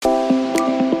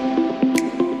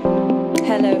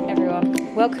Hello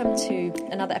everyone, welcome to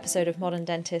another episode of Modern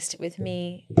Dentist with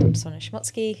me, Dr. Sonia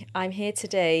Schmotsky. I'm here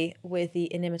today with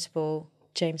the inimitable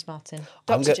James Martin,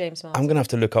 Dr. James Martin. I'm going to have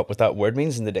to look up what that word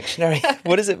means in the dictionary.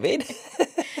 What does it mean?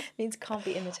 It means can't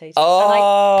be imitated.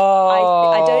 Oh,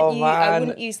 I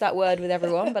wouldn't use that word with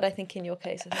everyone, but I think in your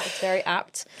case, I think it's very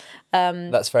apt.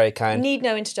 That's very kind. Need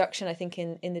no introduction, I think,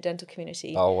 in the dental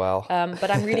community. Oh, well. But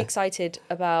I'm really excited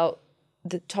about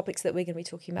the topics that we're going to be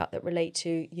talking about that relate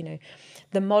to,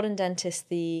 the modern dentist,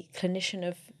 the clinician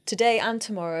of today and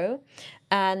tomorrow,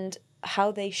 and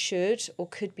how they should or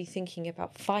could be thinking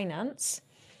about finance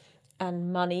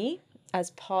and money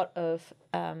as part of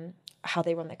how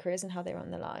they run their careers and how they run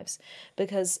their lives.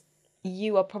 Because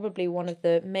you are probably one of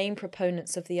the main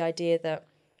proponents of the idea that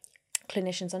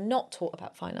clinicians are not taught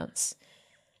about finance,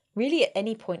 really at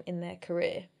any point in their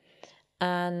career.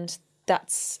 And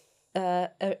that's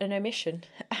an omission,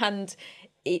 and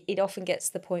it often gets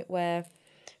to the point where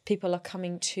people are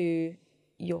coming to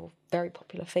your very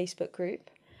popular Facebook group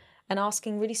and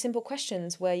asking really simple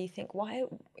questions where you think, why,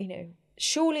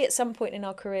 surely at some point in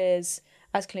our careers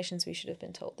as clinicians we should have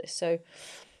been told this. So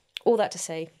all that to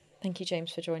say, thank you,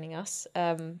 James, for joining us.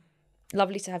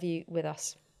 Lovely to have you with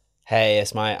us. Hey,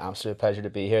 it's my absolute pleasure to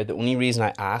be here. The only reason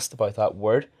I asked about that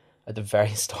word at the very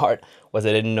start was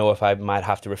I didn't know if I might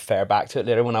have to refer back to it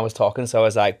later when I was talking. So I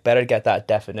was like, better get that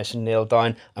definition nailed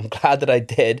down. I'm glad that I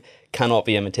did. Cannot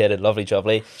be imitated. Lovely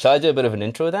jubbly. Shall I do a bit of an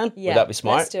intro then? Yeah, would that be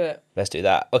smart? Let's do it. Let's do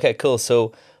that. Okay, cool.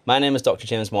 So my name is Dr.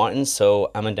 James Martin.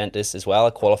 So I'm a dentist as well. I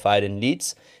qualified in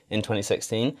Leeds in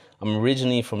 2016. I'm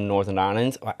originally from Northern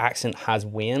Ireland. My accent has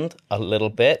waned a little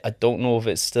bit. I don't know if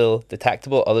it's still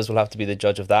detectable. Others will have to be the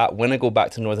judge of that. When I go back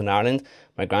to Northern Ireland,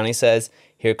 my granny says,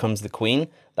 "Here comes the Queen."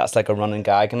 That's like a running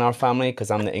gag in our family because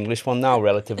I'm the English one now,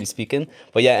 relatively speaking.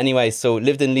 But yeah, anyway, so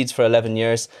lived in Leeds for 11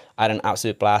 years. I had an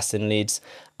absolute blast in Leeds.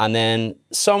 And then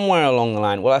somewhere along the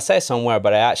line, well, I say somewhere,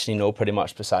 but I actually know pretty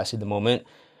much precisely the moment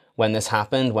when this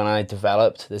happened, when I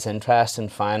developed this interest in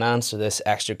finance or this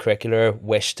extracurricular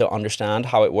wish to understand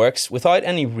how it works without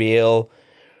any real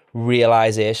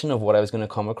realization of what I was going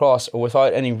to come across or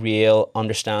without any real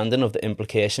understanding of the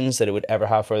implications that it would ever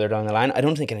have further down the line. I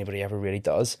don't think anybody ever really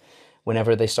does.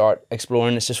 Whenever they start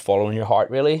exploring, it's just following your heart,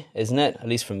 really, isn't it? At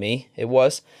least for me, it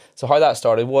was. So how that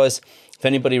started was, if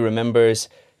anybody remembers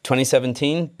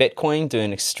 2017, Bitcoin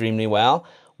doing extremely well.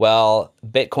 Well,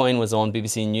 Bitcoin was on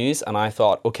BBC News and I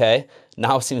thought, okay,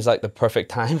 now seems like the perfect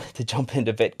time to jump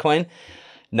into Bitcoin.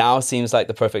 Now seems like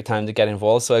the perfect time to get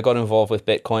involved. So I got involved with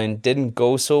Bitcoin. Didn't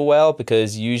go so well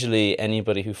because usually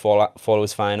anybody who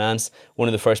follows finance, one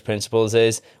of the first principles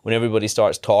is when everybody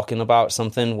starts talking about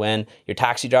something, when your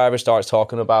taxi driver starts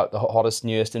talking about the hottest,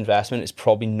 newest investment, it's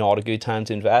probably not a good time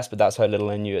to invest, but that's how little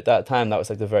I knew at that time. That was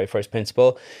like the very first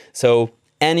principle. So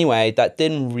anyway, that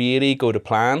didn't really go to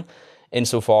plan,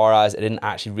 insofar as I didn't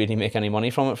actually really make any money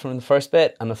from it from the first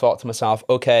bit. And I thought to myself,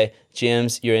 okay,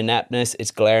 James, your ineptness,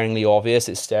 it's glaringly obvious,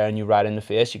 it's staring you right in the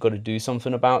face, you've got to do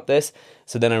something about this.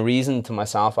 So then I reasoned to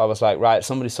myself, I was like, right,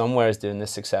 somebody somewhere is doing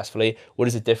this successfully. What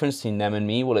is the difference between them and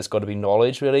me? Well, it's got to be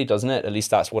knowledge, really, doesn't it? At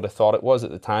least that's what I thought it was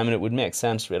at the time, and it would make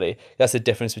sense, really. That's the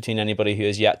difference between anybody who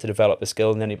has yet to develop a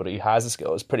skill and anybody who has a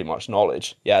skill, is pretty much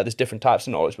knowledge. Yeah, there's different types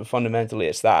of knowledge, but fundamentally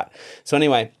it's that. So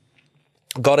anyway,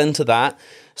 got into that,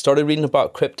 started reading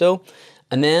about crypto,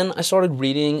 and then I started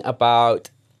reading about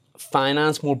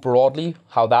finance more broadly,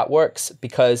 how that works,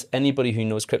 because anybody who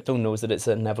knows crypto knows that it's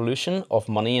an evolution of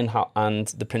money and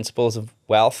the principles of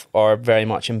wealth are very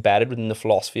much embedded within the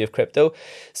philosophy of crypto.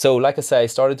 So like I say, I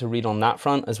started to read on that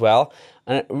front as well,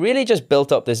 and it really just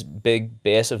built up this big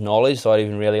base of knowledge without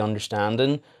even really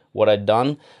understanding what I'd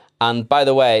done. And by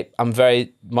the way, I'm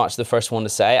very much the first one to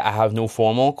say I have no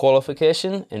formal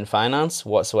qualification in finance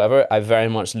whatsoever. I very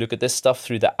much look at this stuff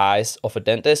through the eyes of a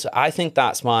dentist. I think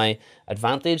that's my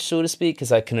advantage, so to speak,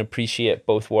 because I can appreciate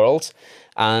both worlds.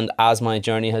 And as my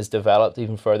journey has developed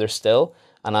even further still,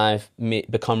 and I've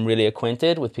become really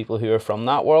acquainted with people who are from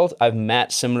that world, I've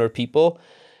met similar people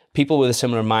with a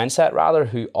similar mindset rather,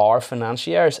 who are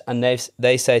financiers, and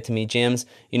they say to me, James,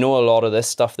 a lot of this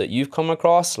stuff that you've come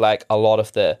across, like a lot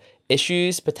of the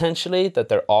issues potentially that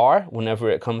there are whenever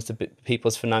it comes to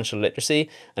people's financial literacy,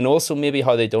 and also maybe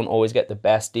how they don't always get the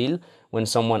best deal when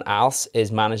someone else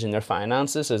is managing their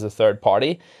finances as a third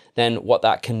party, then what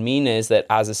that can mean is that,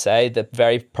 as I say, the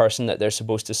very person that they're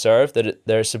supposed to serve, that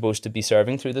they're supposed to be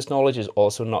serving through this knowledge, is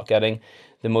also not getting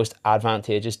the most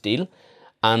advantageous deal.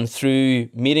 And through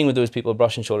meeting with those people,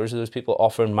 brushing shoulders with those people,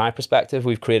 offering my perspective,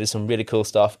 we've created some really cool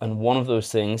stuff. And one of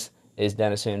those things is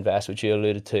Dentistry Invest, which you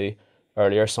alluded to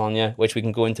earlier, Sonia, which we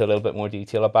can go into a little bit more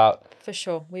detail about. For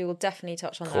sure. We will definitely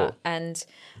touch on Cool. that. And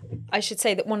I should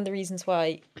say that one of the reasons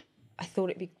why I thought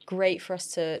it'd be great for us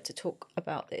to talk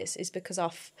about this is because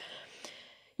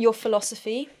your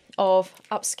philosophy of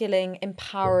upskilling,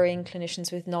 empowering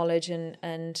clinicians with knowledge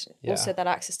and also that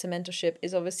access to mentorship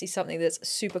is obviously something that's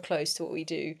super close to what we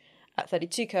do at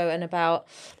 32Co, and about,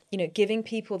 giving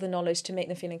people the knowledge to make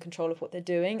them feel in control of what they're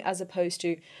doing, as opposed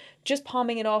to just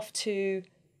palming it off to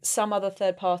some other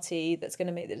third party that's going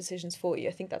to make the decisions for you.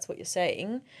 I think that's what you're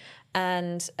saying.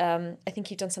 And I think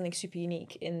you've done something super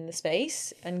unique in the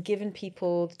space and given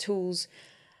people the tools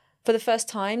for the first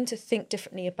time to think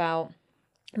differently about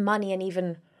money and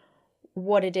even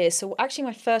what it is. So actually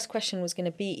my first question was going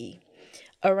to be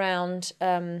around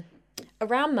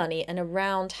money and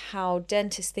around how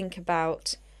dentists think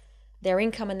about their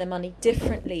income and their money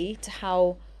differently to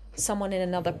how someone in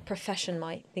another profession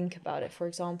might think about it. For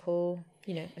example,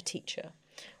 a teacher.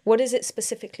 What is it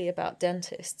specifically about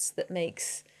dentists that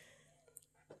makes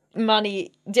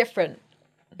money different?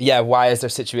 Yeah, why is their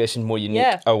situation more unique?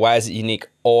 Yeah. Or why is it unique?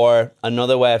 Or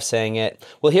another way of saying it,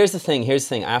 well, here's the thing.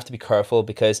 I have to be careful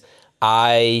because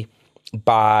I,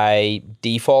 by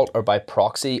default or by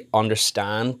proxy,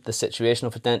 understand the situation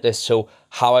of a dentist. So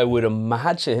how I would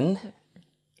imagine,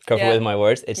 careful with my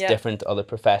words, it's different to other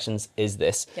professions, is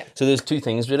this. Yeah. So there's two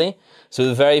things really. So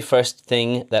the very first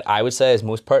thing that I would say is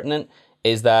most pertinent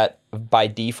is that by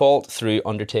default, through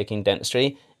undertaking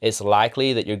dentistry, it's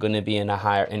likely that you're going to be in a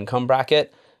higher income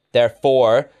bracket.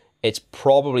 Therefore, it's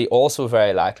probably also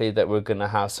very likely that we're going to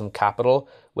have some capital,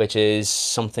 which is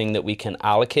something that we can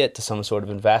allocate to some sort of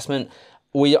investment.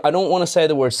 I don't want to say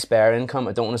the word spare income.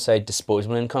 I don't want to say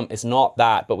disposable income. It's not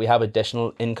that, but we have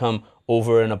additional income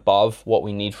over and above what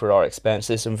we need for our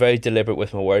expenses. I'm very deliberate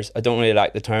with my words. I don't really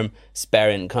like the term spare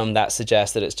income. That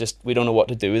suggests that it's just, we don't know what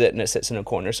to do with it and it sits in a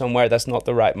corner somewhere. That's not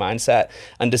the right mindset.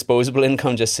 And disposable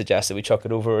income just suggests that we chuck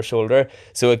it over our shoulder.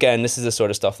 So again, this is the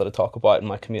sort of stuff that I talk about in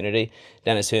my community,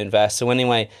 dentists who invest. So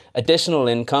anyway, additional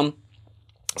income,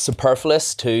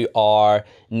 superfluous to our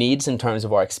needs in terms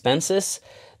of our expenses.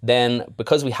 Then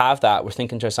because we have that, we're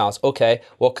thinking to ourselves, okay,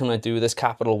 what can I do with this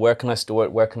capital? Where can I store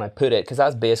it? Where can I put it? Because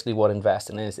that's basically what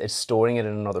investing is. It's storing it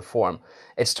in another form.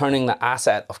 It's turning the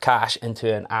asset of cash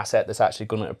into an asset that's actually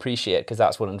going to appreciate, because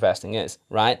that's what investing is,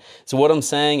 right? So what I'm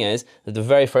saying is that the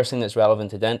very first thing that's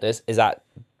relevant to dentists is that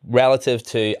relative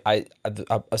to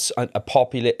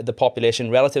the population,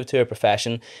 relative to a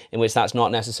profession in which that's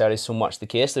not necessarily so much the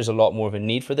case, there's a lot more of a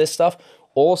need for this stuff.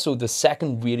 Also, the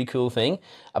second really cool thing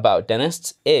about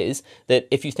dentists is that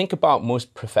if you think about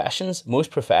most professions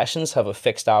have a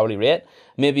fixed hourly rate.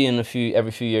 Maybe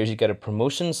every few years you get a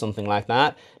promotion, something like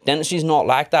that. Dentistry is not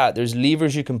like that. There's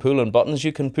levers you can pull and buttons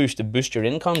you can push to boost your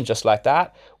income just like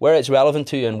that, where it's relevant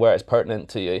to you and where it's pertinent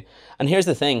to you. And here's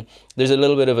the thing, this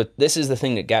is the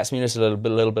thing that gets me, there's a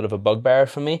little bit of a bugbear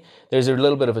for me. There's a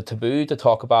little bit of a taboo to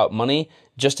talk about money,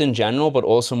 just in general, but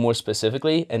also more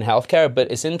specifically in healthcare. But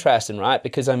it's interesting, right?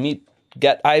 Because I meet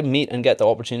and get the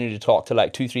opportunity to talk to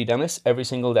like 2-3 dentists every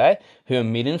single day who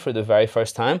I'm meeting for the very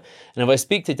first time. And if I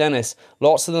speak to dentists,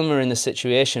 lots of them are in the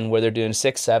situation where they're doing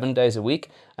 6-7 days a week.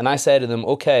 And I say to them,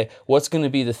 okay, what's going to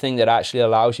be the thing that actually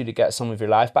allows you to get some of your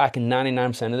life back? And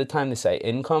 99% of the time they say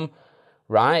income,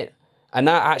 right? And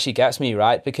that actually gets me,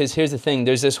 right? Because here's the thing,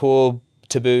 there's this whole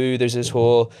taboo, there's this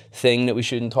whole thing that we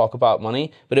shouldn't talk about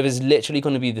money. But if it's literally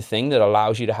going to be the thing that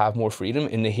allows you to have more freedom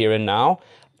in the here and now,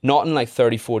 not in like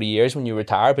 30-40 years when you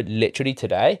retire, but literally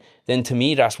today, then to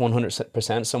me, that's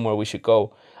 100% somewhere we should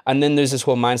go. And then there's this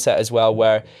whole mindset as well,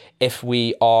 where if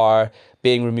we are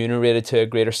being remunerated to a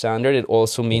greater standard, it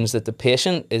also means that the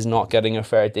patient is not getting a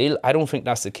fair deal. I don't think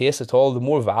that's the case at all. The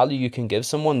more value you can give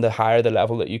someone, the higher the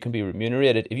level that you can be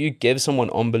remunerated. If you give someone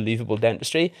unbelievable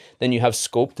dentistry, then you have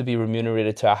scope to be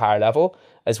remunerated to a higher level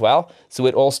as well. So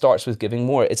it all starts with giving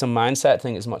more. It's a mindset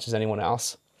thing as much as anyone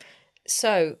else.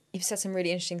 So you've said some really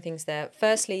interesting things there.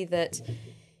 Firstly, that,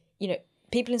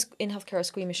 people in healthcare are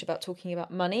squeamish about talking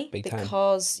about money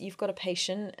because you've got a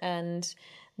patient, and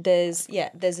there's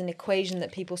an equation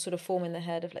that people sort of form in their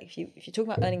head of like, if you're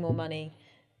talking about earning more money,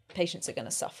 patients are going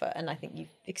to suffer. And I think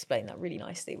you've explained that really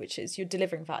nicely, which is you're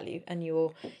delivering value and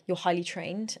you're highly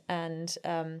trained, and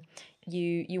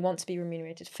you want to be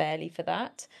remunerated fairly for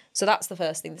that. So that's the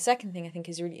first thing. The second thing I think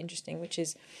is really interesting, which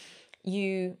is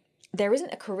there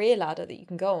isn't a career ladder that you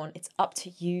can go on. It's up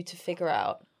to you to figure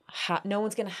out. No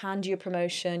one's going to hand you a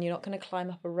promotion. You're not going to climb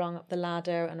up a rung up the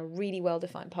ladder on a really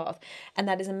well-defined path. And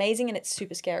that is amazing, and it's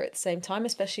super scary at the same time,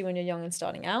 especially when you're young and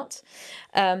starting out.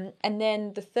 And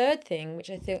then the third thing, which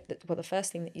I think the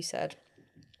first thing that you said,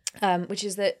 which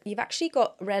is that you've actually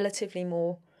got relatively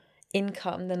more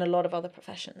income than a lot of other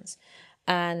professions.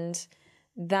 And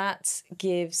that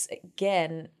gives,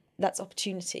 again, that's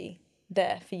opportunity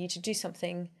there for you to do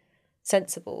something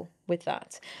sensible with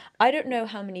that. I don't know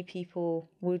how many people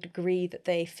would agree that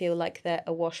they feel like they're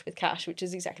awash with cash, which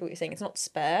is exactly what you're saying. It's not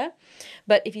spare.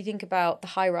 But if you think about the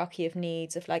hierarchy of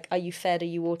needs of like, are you fed, are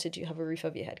you watered, do you have a roof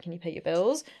over your head, can you pay your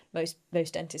bills? Most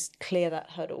dentists clear that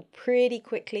hurdle pretty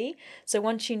quickly. So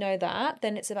once you know that,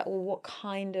 then it's about, well, what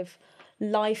kind of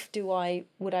life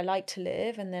would I like to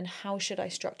live? And then how should I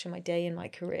structure my day and my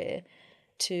career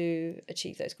to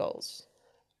achieve those goals?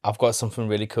 I've got something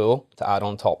really cool to add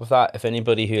on top of that. If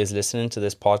anybody who is listening to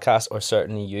this podcast, or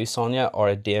certainly you, Sonia, are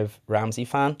a Dave Ramsey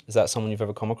fan, is that someone you've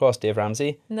ever come across, Dave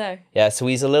Ramsey? No. Yeah, so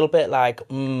he's a little bit like,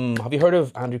 have you heard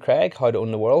of Andrew Craig, How to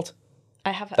Own the World? I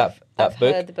have. I've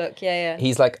heard the book. Yeah.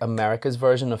 He's like America's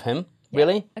version of him.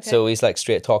 Really? Okay. So he's like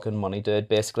straight talking money dude,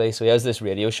 basically. So he has this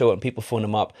radio show and people phone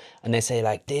him up and they say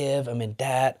like, Dave, I'm in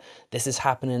debt. This is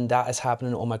happening. That is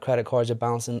happening. All my credit cards are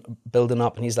building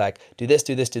up. And he's like, do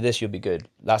this, you'll be good.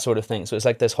 That sort of thing. So it's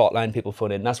like this hotline people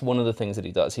phone in. That's one of the things that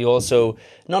he does. He also,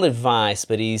 not advice,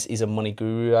 but he's a money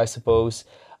guru, I suppose.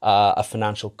 A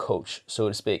financial coach, so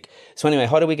to speak. So anyway,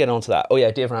 how do we get onto that? Oh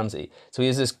yeah, Dave Ramsey. So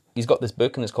he's got this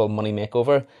book and it's called Money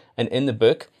Makeover. And in the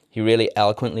book, he really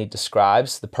eloquently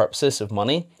describes the purposes of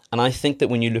money. And I think that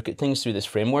when you look at things through this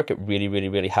framework, it really, really,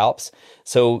 really helps.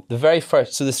 So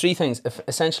there's 3 things. If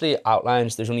essentially it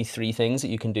outlines there's only 3 things that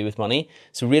you can do with money.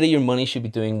 So really your money should be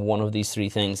doing one of these 3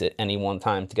 things at any one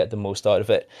time to get the most out of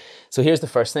it. So here's the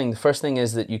first thing. The first thing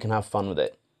is that you can have fun with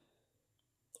it.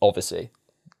 Obviously.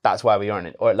 That's why we earn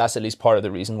it, or that's at least part of the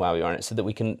reason why we earn it, so that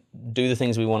we can do the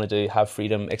things we want to do, have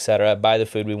freedom, etc., buy the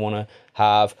food we want to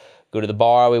have, go to the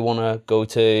bar we want to go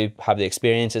to, have the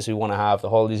experiences we want to have,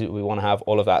 the holidays we want to have,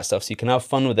 all of that stuff. So you can have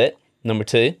fun with it, number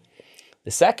 2.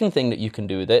 The second thing that you can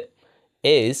do with it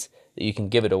is that you can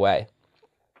give it away,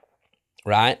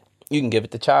 right? You can give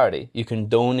it to charity. You can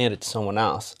donate it to someone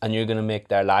else and you're going to make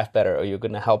their life better, or you're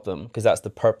going to help them, because that's the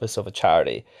purpose of a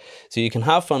charity. So you can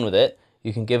have fun with it,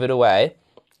 you can give it away.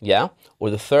 Yeah.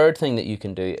 Or the third thing that you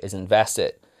can do is invest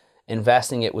it.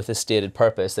 Investing it with a stated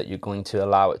purpose that you're going to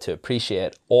allow it to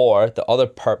appreciate. Or the other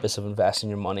purpose of investing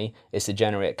your money is to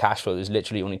generate cash flow. There's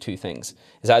literally only 2 things.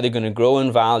 It's either going to grow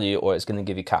in value or it's going to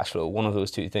give you cash flow. One of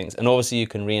those 2 things. And obviously you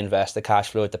can reinvest the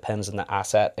cash flow. It depends on the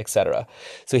asset, etc.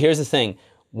 So here's the thing.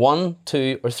 1,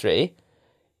 2, or 3,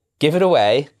 give it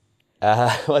away.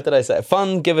 What did I say?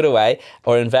 Fun, give it away,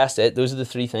 or invest it. Those are the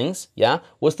 3 things. Yeah.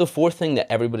 What's the 4th thing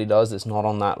that everybody does that's not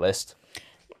on that list?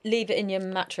 Leave it in your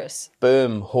mattress.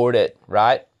 Boom, hoard it,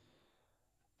 right?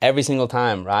 Every single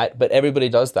time, right? But everybody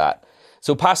does that.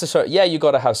 So past a certain, you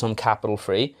got to have some capital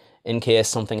free in case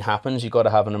something happens. You got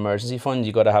to have an emergency fund.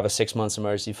 You got to have a 6 months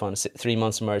emergency fund, 3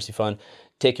 months emergency fund.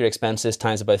 Take your expenses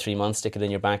times about 3 months, stick it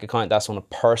in your bank account. That's on a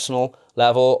personal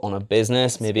level. On a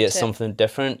business, maybe it's something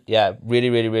different. Yeah, really,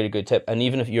 really, really good tip. And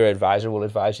even if your advisor will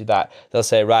advise you that, they'll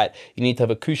say, right, you need to have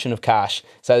a cushion of cash.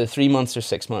 It's either 3 months or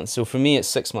 6 months. So for me, it's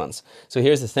 6 months. So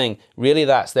here's the thing. Really,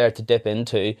 that's there to dip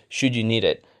into should you need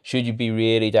it. Should you be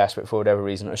really desperate for whatever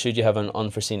reason, or should you have an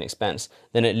unforeseen expense,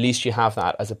 then at least you have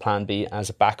that as a plan B, as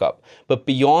a backup. But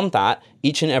beyond that,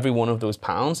 each and every one of those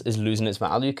pounds is losing its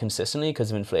value consistently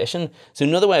because of inflation. So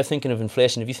another way of thinking of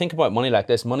inflation, if you think about money like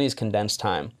this, money is condensed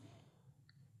time.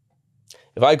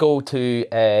 If I go to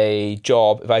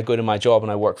my job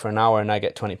and I work for an hour and I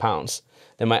get £20,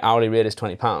 then my hourly rate is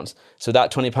 £20. So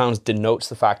that £20 denotes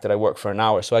the fact that I work for an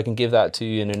hour. So I can give that to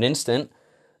you in an instant,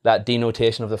 that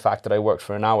denotation of the fact that I worked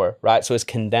for an hour, right? So it's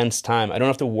condensed time. I don't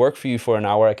have to work for you for an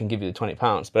hour. I can give you the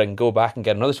 £20, but I can go back and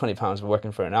get another £20 for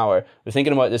working for an hour. We're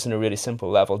thinking about this in a really simple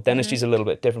level. Dentistry is a little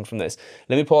bit different from this.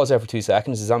 Let me pause there for 2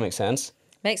 seconds. Does that make sense?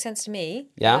 Makes sense to me.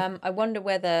 Yeah. I wonder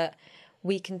whether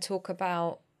we can talk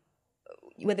about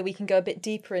whether we can go a bit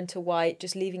deeper into why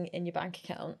just leaving it in your bank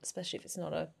account, especially if it's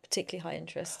not a particularly high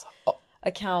interest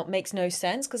account, makes no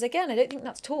sense. Because again, I don't think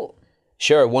that's taught.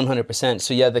 Sure, 100%.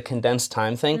 So yeah, the condensed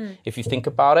time thing, if you think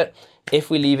about it, if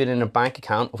we leave it in a bank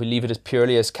account, if we leave it as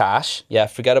purely as cash,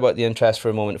 forget about the interest for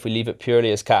a moment. If we leave it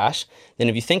purely as cash, then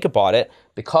if you think about it,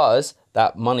 because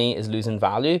that money is losing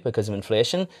value because of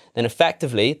inflation, then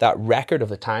effectively that record of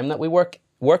the time that we worked,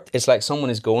 it's like someone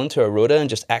is going to a rota and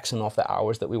just Xing off the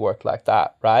hours that we worked like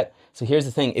that, right? So here's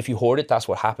the thing, if you hoard it, that's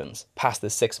what happens, past the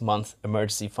 6 month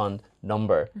emergency fund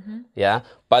number. Yeah.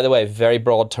 By the way, very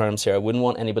broad terms here. I wouldn't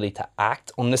want anybody to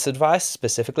act on this advice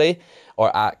specifically,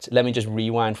 or act. Let me just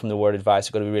rewind from the word advice.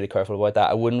 I've got to be really careful about that.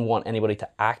 I wouldn't want anybody to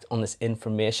act on this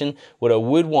information. What I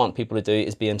would want people to do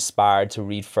is be inspired to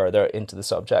read further into the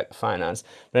subject of finance.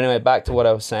 But anyway, back to what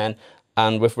I was saying.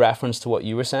 And with reference to what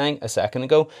you were saying a second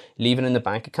ago, leave it in the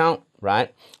bank account,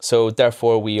 right? So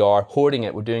therefore we are hoarding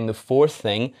it. We're doing the fourth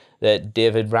thing that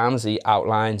David Ramsey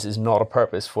outlines is not a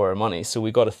purpose for our money. So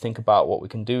we got to think about what we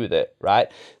can do with it,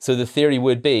 right? So the theory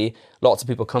would be, lots of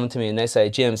people come to me and they say,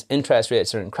 James, interest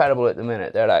rates are incredible at the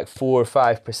minute. They're like 4 or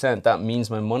 5%. That means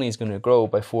my money is going to grow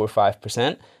by 4 or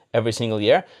 5% every single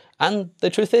year. And the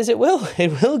truth is it will.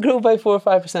 It will grow by 4 or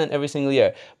 5% every single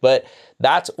year. But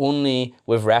that's only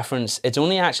with reference. It's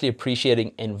only actually appreciating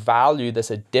in value. That's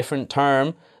a different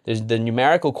term. There's the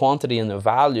numerical quantity and the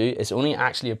value. It's only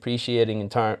actually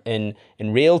appreciating in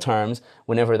real terms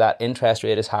whenever that interest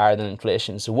rate is higher than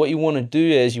inflation. So what you want to do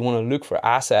is you want to look for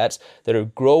assets that are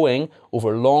growing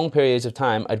over long periods of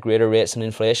time at greater rates than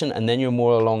inflation, and then you're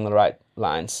more along the right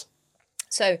lines.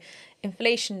 So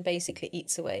inflation basically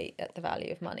eats away at the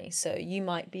value of money. So you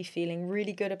might be feeling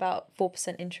really good about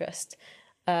 4% interest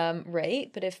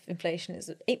rate, but if inflation is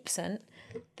at 8%,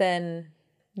 then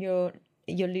you're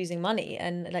losing money.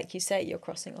 And like you say, you're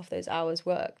crossing off those hours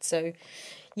worked. So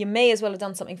you may as well have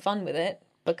done something fun with it,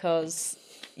 because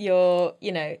you're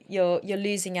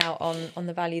losing out on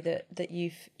the value that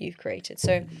you've created.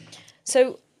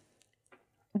 So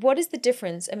what is the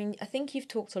difference? I mean, I think you've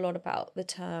talked a lot about the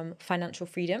term financial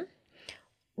freedom.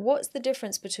 What's the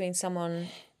difference between someone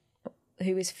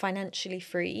who is financially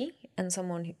free and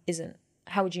someone who isn't?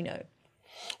 How would you know?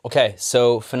 Okay,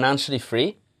 so financially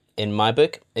free, in my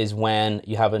book, is when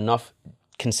you have enough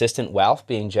consistent wealth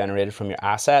being generated from your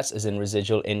assets, as in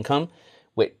residual income.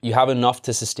 You have enough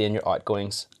to sustain your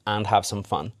outgoings and have some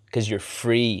fun, because you're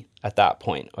free at that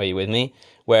point. Are you with me?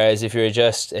 Whereas if you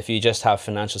just have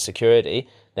financial security,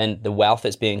 then the wealth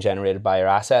that's being generated by your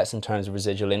assets in terms of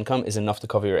residual income is enough to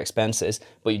cover your expenses,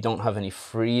 but you don't have any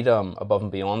freedom above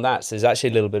and beyond that. So there's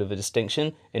actually a little bit of a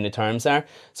distinction in the terms there.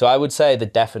 So I would say the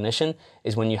definition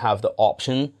is when you have the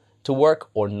option to work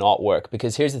or not work.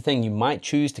 Because here's the thing, you might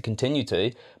choose to continue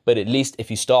to, but at least if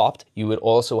you stopped, you would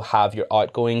also have your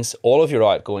outgoings, all of your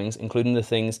outgoings, including the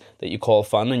things that you call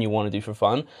fun and you want to do for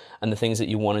fun, and the things that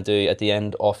you want to do at the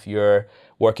end of your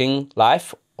working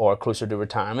life or closer to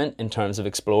retirement, in terms of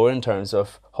explore, in terms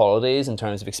of holidays, in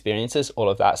terms of experiences, all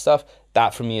of that stuff.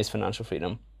 That for me is financial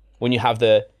freedom. When you have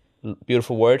the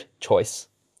beautiful word, choice.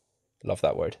 Love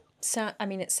that word. So, I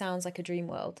mean, it sounds like a dream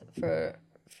world for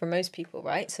most people,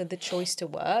 right? So the choice to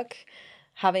work,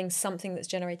 having something that's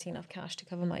generating enough cash to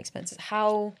cover my expenses.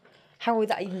 How would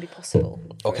that even be possible?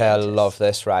 Okay, I love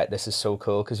this, right? This is so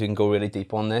cool because we can go really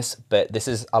deep on this, but this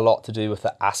is a lot to do with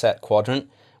the asset quadrant,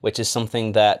 which is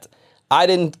something that I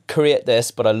didn't create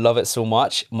this, but I love it so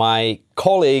much. My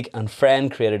colleague and friend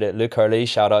created it, Luke Hurley.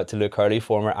 Shout out to Luke Hurley,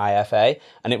 former IFA.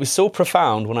 And it was so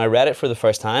profound when I read it for the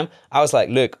first time. I was like,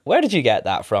 Luke, where did you get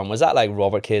that from? Was that like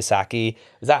Robert Kiyosaki?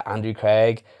 Was that Andrew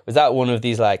Craig? Was that one of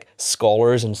these like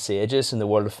scholars and sages in the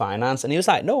world of finance? And he was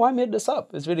like, no, I made this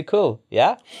up. It's really cool.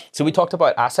 Yeah. So we talked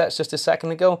about assets just a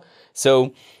second ago.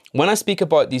 So when I speak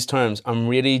about these terms, I'm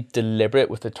really deliberate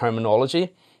with the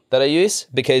terminology that I use,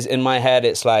 because in my head,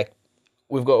 it's like,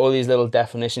 we've got all these little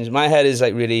definitions. My head is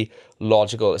like really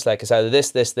logical. It's like, it's either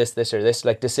this, or this,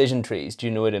 like decision trees. Do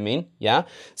you know what I mean? Yeah.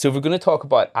 So if we're going to talk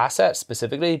about assets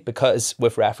specifically, because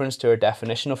with reference to our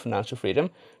definition of financial freedom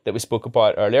that we spoke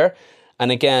about earlier,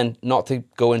 and again, not to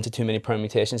go into too many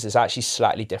permutations, it's actually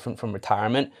slightly different from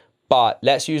retirement, but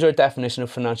let's use our definition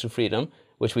of financial freedom,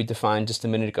 which we defined just a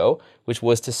minute ago, which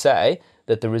was to say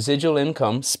that the residual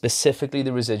income, specifically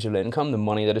the residual income, the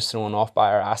money that is thrown off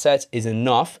by our assets, is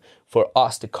enough for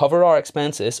us to cover our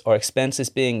expenses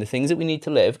being the things that we need to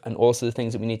live and also the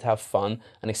things that we need to have fun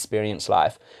and experience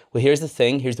life. Well, here's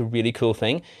the really cool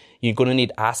thing. You're going to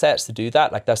need assets to do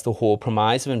that. Like, that's the whole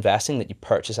premise of investing, that you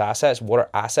purchase assets. What are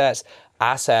assets?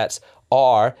 Assets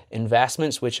are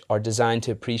investments which are designed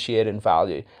to appreciate in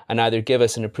value and either give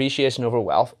us an appreciation over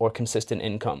wealth or consistent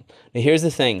income. Now, here's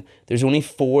the thing. There's only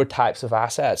 4 types of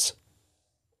assets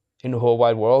in the whole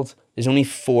wide world. There's only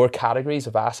 4 categories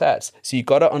of assets. So you've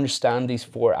got to understand these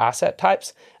 4 asset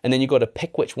types, and then you've got to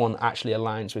pick which one actually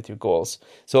aligns with your goals.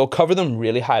 So I'll cover them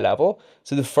really high level.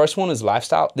 So the first one is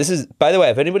lifestyle. This is, by the way,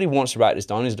 if anybody wants to write this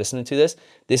down who's listening to this,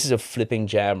 this is a flipping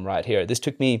gem right here. This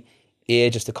took me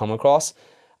ages to come across.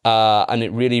 And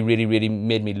it really, really, really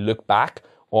made me look back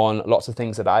on lots of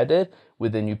things that I did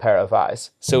with a new pair of eyes.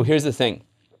 So here's the thing.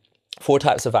 4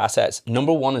 types of assets.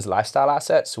 Number 1 is lifestyle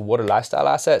assets. So what are lifestyle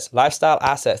assets? Lifestyle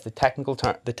assets, the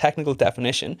technical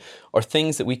definition, are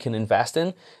things that we can invest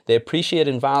in. They appreciate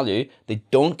in value. They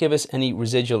don't give us any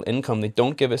residual income. They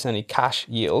don't give us any cash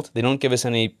yield. They don't give us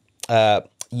any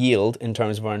yield in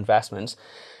terms of our investments.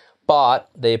 but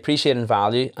they appreciate in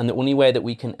value, and the only way that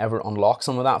we can ever unlock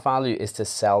some of that value is to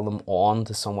sell them on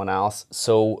to someone else.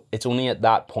 So it's only at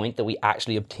that point that we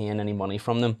actually obtain any money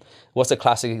from them. What's a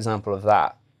classic example of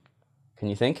that? Can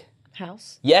you think?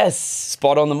 House. Yes,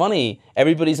 spot on the money.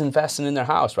 Everybody's investing in their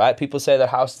house, right? People say their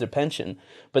house is their pension,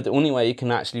 but the only way you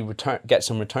can actually get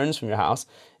some returns from your house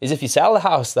is if you sell the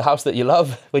house that you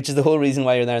love, which is the whole reason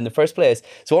why you're there in the first place.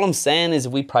 So all I'm saying is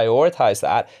if we prioritize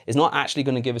that, it's not actually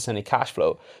going to give us any cash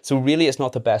flow. So really, it's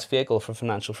not the best vehicle for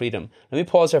financial freedom. Let me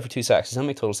pause there for 2 seconds. Does that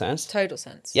make total sense? Total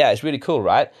sense. Yeah, it's really cool,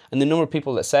 right? And the number of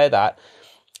people that say that,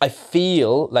 I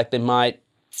feel like they might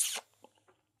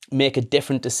make a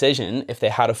different decision if they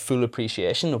had a full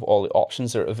appreciation of all the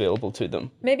options that are available to them.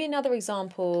 Maybe another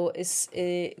example is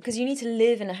because you need to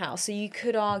live in a house. So you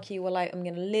could argue, well, like, I'm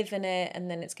going to live in it and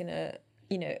then it's going to,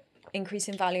 increase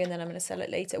in value and then I'm going to sell it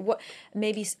later. What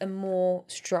maybe a more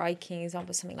striking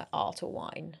example is something like art or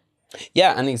wine.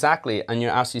 Yeah, and exactly. And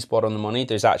you're absolutely spot on the money.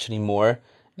 There's actually more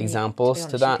examples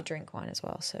to that. You could drink wine as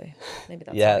well, so maybe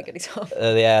that's not a good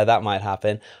example. Yeah, that might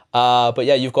happen. But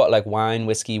yeah, you've got like wine,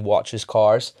 whiskey, watches,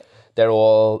 cars. They're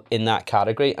all in that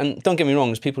category. And don't get me wrong,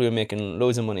 there's people who are making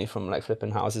loads of money from like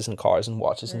flipping houses and cars and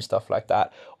watches and stuff like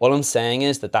that. All I'm saying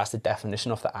is that that's the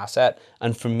definition of the asset.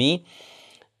 And for me,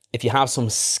 if you have some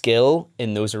skill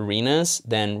in those arenas,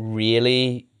 then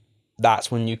really that's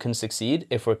when you can succeed.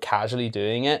 If we're casually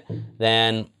doing it,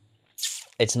 then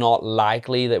it's not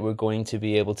likely that we're going to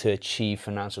be able to achieve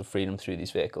financial freedom through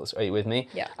these vehicles. Are you with me?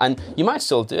 Yeah. And you might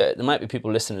still do it. There might be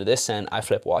people listening to this saying, I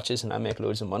flip watches and I make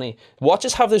loads of money.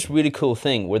 Watches have this really cool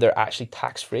thing where they're actually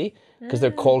tax-free because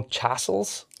they're called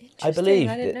chassels, I believe.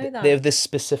 I didn't know that. They have this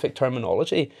specific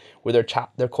terminology where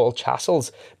they're called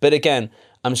chassels. But again,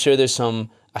 I'm sure there's some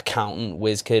accountant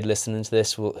whiz kid listening to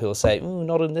this who'll say, oh,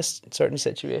 not in this certain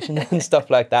situation and stuff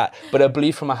like that. But I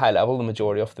believe from a high level, the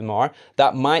majority of them are.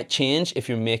 That might change if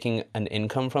you're making an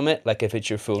income from it, like if it's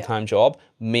your full-time job,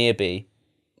 maybe.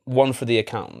 One for the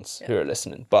accountants who are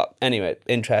listening. But anyway,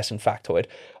 interesting factoid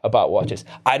about watches.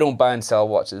 I don't buy and sell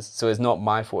watches, so it's not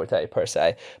my forte per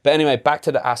se. But anyway, back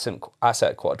to the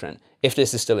asset quadrant. If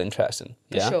this is still interesting.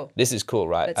 Yeah? For sure. This is cool,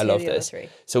 right? Let's I hear love the other this. three.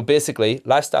 So basically,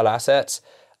 lifestyle assets.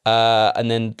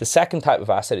 And then the second type of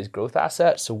asset is growth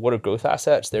assets. So what are growth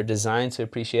assets? They're designed to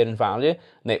appreciate in value,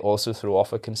 and they also throw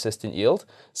off a consistent yield.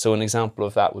 So an example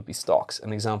of that would be stocks.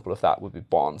 An example of that would be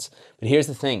bonds. But here's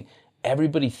the thing.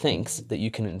 Everybody thinks that you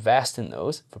can invest in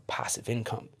those for passive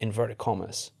income, inverted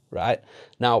commas, right?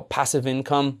 Now, passive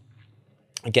income,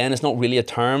 again, it's not really a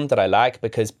term that I like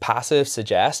because passive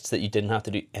suggests that you didn't have to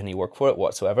do any work for it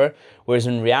whatsoever. Whereas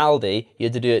in reality, you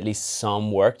had to do at least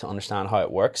some work to understand how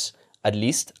it works, at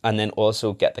least, and then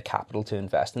also get the capital to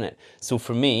invest in it. So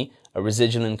for me, a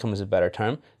residual income is a better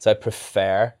term. So I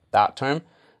prefer that term.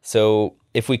 So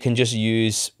if we can just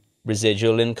use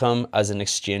residual income as an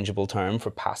exchangeable term for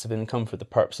passive income for the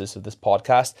purposes of this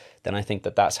podcast, then I think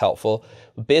that that's helpful.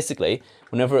 But basically,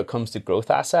 whenever it comes to growth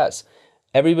assets,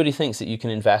 everybody thinks that you can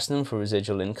invest in them for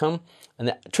residual income. And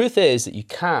the truth is that you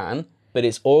can, but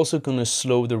it's also going to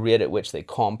slow the rate at which they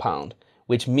compound,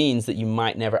 which means that you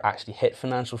might never actually hit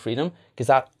financial freedom because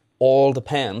that all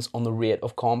depends on the rate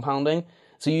of compounding.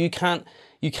 So you can't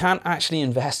actually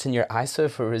invest in your ISA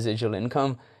for residual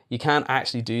income. You can't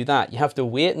actually do that. You have to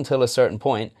wait until a certain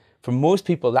point. For most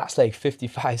people, that's like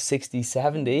 55, 60,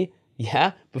 70,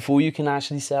 yeah, before you can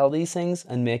actually sell these things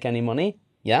and make any money,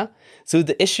 yeah? So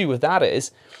the issue with that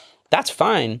is, that's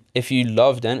fine if you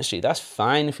love dentistry. That's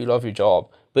fine if you love your job.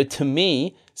 But to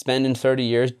me, spending 30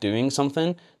 years doing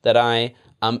something that I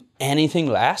am anything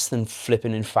less than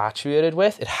flipping infatuated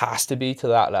with, it has to be to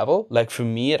that level. Like for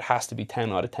me, it has to be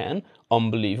 10 out of 10.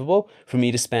 Unbelievable for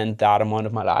me to spend that amount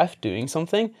of my life doing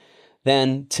something.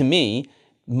 Then to me,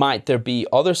 might there be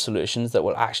other solutions that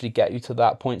will actually get you to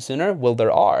that point sooner? Well,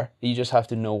 there are. You just have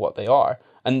to know what they are.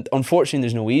 And unfortunately,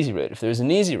 there's no easy route. If there's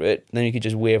an easy route, then you could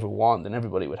just wave a wand and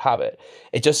everybody would have it.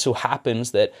 It just so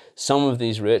happens that some of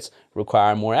these routes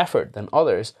require more effort than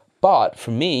others. But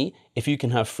for me, if you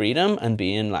can have freedom and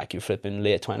be in like your flipping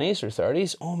late 20s or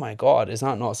 30s, oh my God, is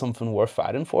that not something worth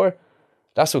fighting for?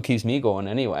 That's what keeps me going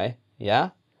anyway.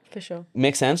 Yeah? For sure.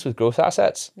 Makes sense with growth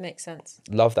assets? Makes sense.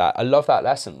 Love that. I love that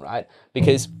lesson, right?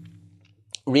 Because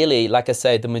really, like I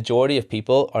said, the majority of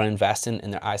people are investing in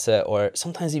their ISA or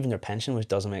sometimes even their pension, which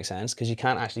doesn't make sense because you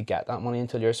can't actually get that money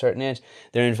until you're a certain age.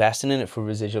 They're investing in it for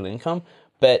residual income,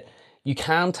 but you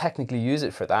can technically use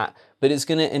it for that. but it's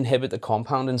going to inhibit the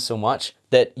compounding so much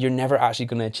that you're never actually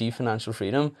going to achieve financial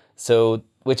freedom. So,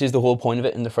 which is the whole point of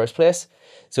it in the first place.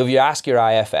 So if you ask your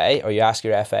IFA or you ask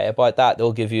your FA about that,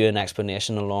 they'll give you an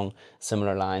explanation along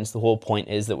similar lines. The whole point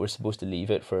is that we're supposed to leave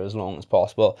it for as long as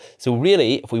possible. So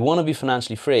really, if we want to be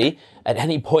financially free at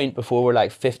any point before we're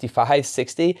like 55,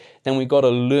 60, then we've got to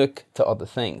look to other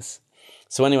things.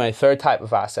 So anyway, third type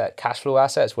of asset, cash flow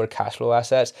assets. What are cash flow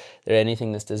assets? They're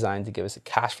anything that's designed to give us a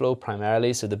cash flow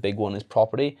primarily. So the big one is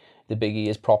property. The biggie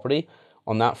is property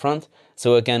on that front.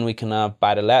 So again, we can have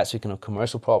buy-to-lets, we can have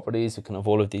commercial properties, we can have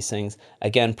all of these things.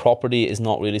 Again, property is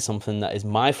not really something that is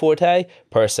my forte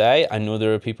per se. I know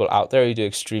there are people out there who do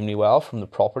extremely well from the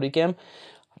property game.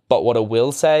 But what I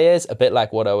will say is, a bit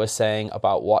like what I was saying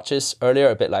about watches earlier,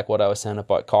 a bit like what I was saying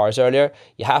about cars earlier,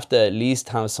 you have to at least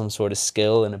have some sort of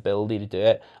skill and ability to do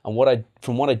it. And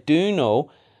from what I do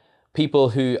know, people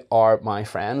who are my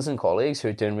friends and colleagues who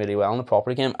are doing really well in the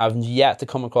property game, I've yet to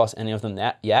come across any of them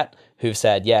yet who've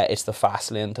said, yeah, it's the fast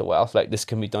lane to wealth. Like, this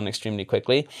can be done extremely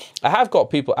quickly. I've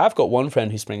got one friend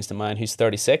who springs to mind who's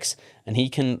 36 and he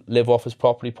can live off his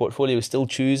property portfolio. He still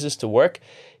chooses to work.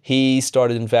 He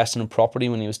started investing in property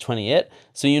when he was 28.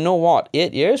 So you know what?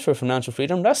 8 years for financial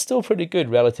freedom, that's still pretty good,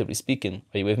 relatively speaking.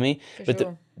 Are you with me? For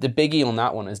sure. The biggie on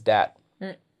that one is debt.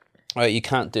 Right, you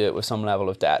can't do it with some level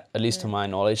of debt, at least to my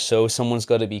knowledge. So someone's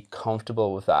got to be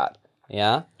comfortable with that.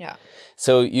 Yeah? Yeah.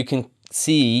 So you can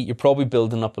see, you're probably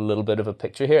building up a little bit of a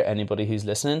picture here, anybody who's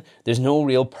listening. There's no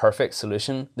real perfect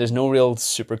solution. There's no real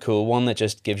super cool one that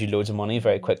just gives you loads of money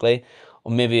very quickly.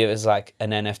 Or maybe it was like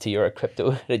an NFT or a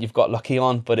crypto that you've got lucky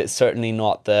on, but it's certainly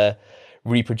not the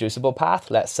reproducible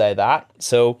path, let's say that.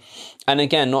 So, and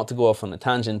again, not to go off on a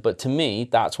tangent, but to me,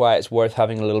 that's why it's worth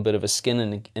having a little bit of a skin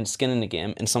in the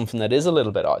game in something that is a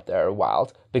little bit out there or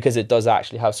wild, because it does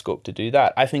actually have scope to do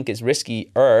that. I think it's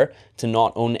riskier to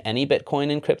not own any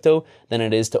Bitcoin in crypto than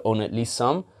it is to own at least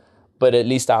some, but at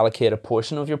least allocate a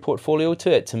portion of your portfolio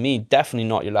to it. To me, definitely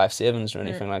not your life savings or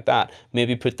anything like that.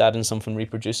 Maybe put that in something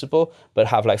reproducible, but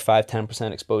have like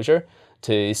 5-10% exposure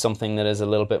to something that is a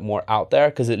little bit more out there,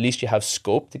 because at least you have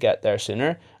scope to get there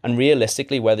sooner. And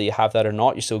realistically, whether you have that or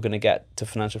not, you're still going to get to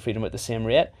financial freedom at the same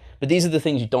rate. But these are the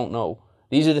things you don't know.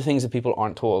 These are the things that people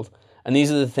aren't told. And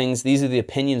these are the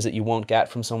opinions that you won't get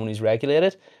from someone who's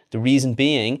regulated. The reason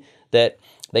being that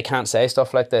they can't say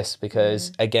stuff like this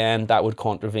because, again, that would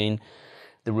contravene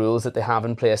the rules that they have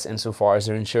in place insofar as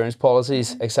their insurance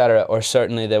policies, etc. Or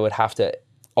certainly they would have to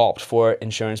opt for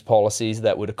insurance policies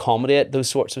that would accommodate those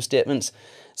sorts of statements.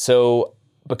 So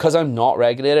because I'm not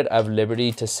regulated, I have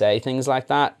liberty to say things like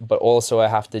that, but also I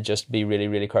have to just be really,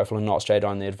 really careful and not stray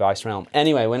down the advice realm.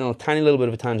 Anyway, went on a tiny little bit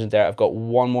of a tangent there. I've got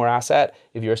one more asset,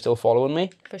 if you're still following me.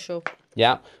 For sure.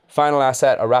 Yeah. Final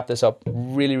asset, I'll wrap this up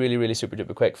really, really, really super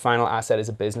duper quick. Final asset is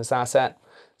a business asset.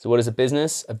 So what is a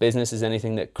business? A business is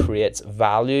anything that creates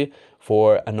value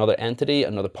for another entity,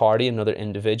 another party, another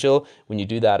individual. When you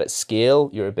do that at scale,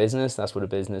 you're a business. That's what a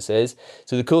business is.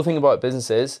 So the cool thing about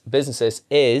businesses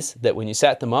is that when you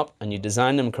set them up and you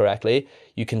design them correctly,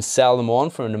 you can sell them on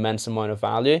for an immense amount of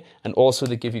value, and also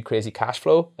they give you crazy cash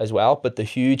flow as well. But the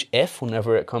huge if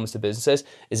whenever it comes to businesses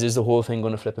is the whole thing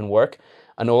going to flip and work?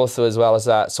 And also, as well as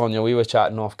that, Sonia, we were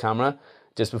chatting off camera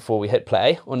just before we hit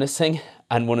play on this thing.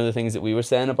 And one of the things that we were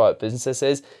saying about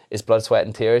businesses is blood, sweat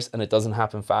and tears, and it doesn't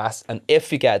happen fast. And if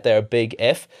you get there, big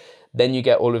if, then you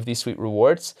get all of these sweet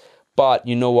rewards. But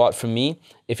you know what, for me,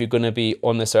 if you're going to be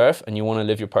on this earth and you want to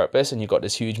live your purpose and you've got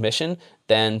this huge mission,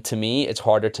 then to me, it's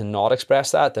harder to not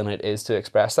express that than it is to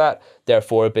express that.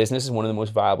 Therefore, a business is one of the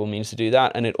most viable means to do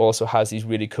that. And it also has these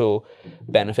really cool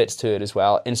benefits to it as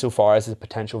well, insofar as a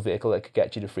potential vehicle that could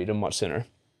get you to freedom much sooner.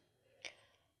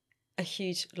 A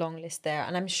huge long list there.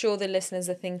 And I'm sure the listeners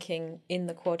are thinking in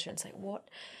the quadrants, like, what?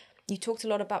 You talked a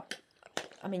lot about,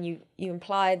 I mean, you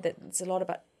implied that it's a lot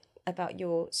about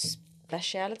your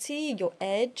speciality, your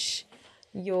edge,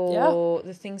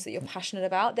 the things that you're passionate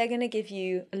about. They're going to give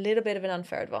you a little bit of an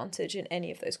unfair advantage in any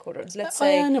of those quadrants. Let's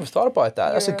say I never thought about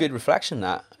that. That's a good reflection.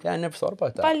 That I never thought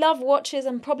about that. If I love watches,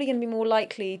 I'm probably going to be more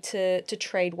likely to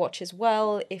trade watches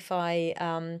well. If I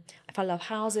love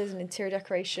houses and interior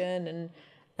decoration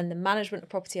and the management of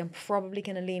property, I'm probably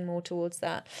going to lean more towards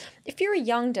that. If you're a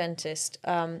young dentist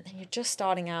and you're just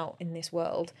starting out in this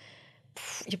world,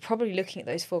 you're probably looking at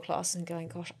those 4 classes and going,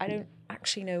 gosh, I don't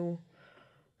actually know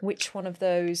which one of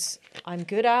those I'm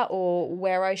good at or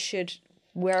where I should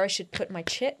put my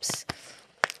chips.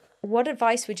 What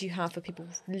advice would you have for people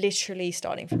literally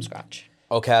starting from scratch?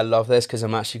 Okay, I love this because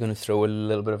I'm actually going to throw a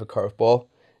little bit of a curveball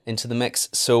into the mix.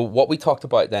 So what we talked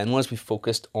about then was we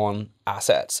focused on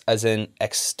assets, as in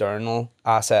external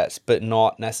assets, but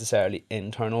not necessarily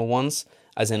internal ones,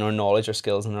 as in our knowledge, our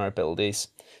skills, and our abilities.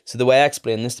 So the way I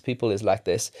explain this to people is like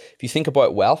this. If you think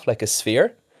about wealth like a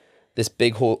sphere, this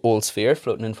big whole old sphere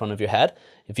floating in front of your head,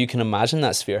 if you can imagine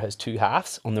that sphere has two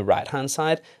halves. On the right hand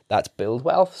side, that's build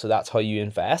wealth, so that's how you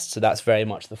invest. So that's very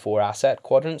much the four asset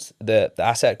quadrants, the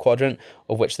asset quadrant,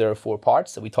 of which there are four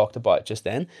parts that we talked about just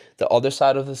then. The other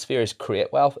side of the sphere is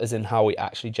create wealth, as in how we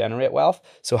actually generate wealth.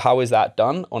 So how is that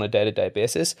done on a day-to-day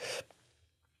basis?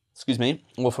 Excuse me.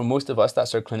 Well, for most of us,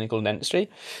 that's our clinical dentistry.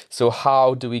 So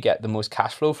how do we get the most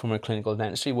cash flow from our clinical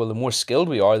dentistry? Well, the more skilled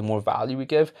we are, the more value we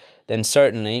give, then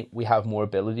certainly we have more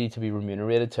ability to be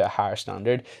remunerated to a higher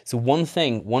standard. So one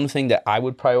thing that I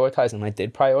would prioritize, and I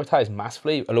did prioritize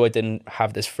massively, although I didn't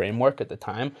have this framework at the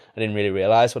time, I didn't really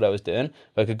realize what I was doing.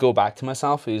 But I could go back to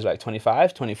myself, who's like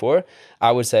 25, 24,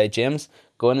 I would say, James,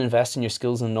 go and invest in your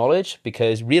skills and knowledge,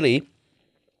 because really,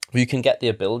 you can get the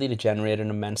ability to generate an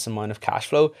immense amount of cash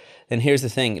flow. And here's the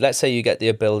thing, let's say you get the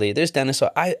ability, there's dentists,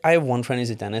 so I have one friend who's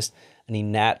a dentist, and he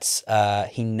nets,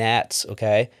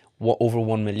 okay, over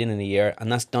 1 million in a year,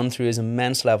 and that's done through his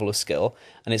immense level of skill,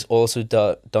 and it's also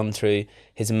done through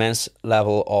his immense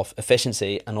level of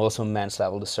efficiency, and also immense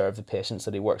level to serve the patients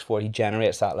that he works for. He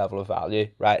generates that level of value,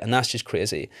 right? And that's just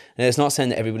crazy. And it's not saying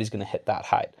that everybody's going to hit that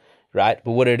height, right?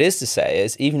 But what it is to say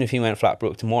is, even if he went flat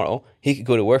broke tomorrow, he could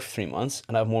go to work for 3 months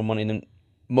and have more money than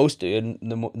most do in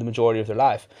the majority of their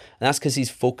life. And that's because he's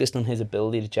focused on his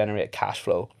ability to generate cash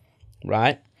flow,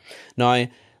 right? Now,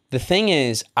 the thing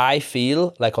is, I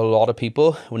feel like a lot of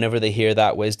people, whenever they hear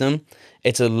that wisdom,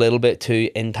 it's a little bit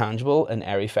too intangible and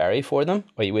airy-fairy for them.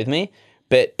 Are you with me?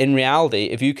 But in reality,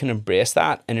 if you can embrace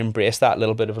that and embrace that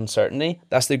little bit of uncertainty,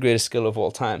 that's the greatest skill of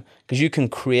all time, because you can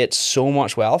create so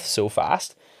much wealth so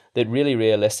fast that really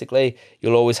realistically,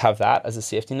 you'll always have that as a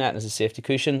safety net, as a safety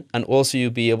cushion. And also you'll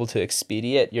be able to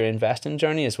expedite your investing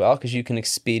journey as well, because you can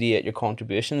expedite your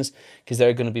contributions, because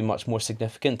they're going to be much more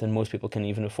significant than most people can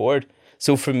even afford.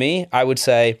 So for me, I would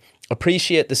say,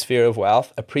 appreciate the sphere of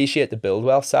wealth, appreciate the build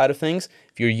wealth side of things.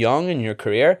 If you're young in your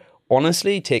career,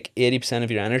 honestly, take 80% of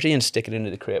your energy and stick it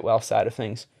into the create wealth side of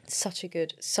things. Such a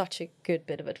good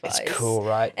bit of advice. It's cool,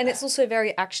 right? And it's also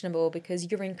very actionable, because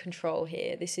you're in control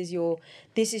here. This is your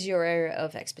area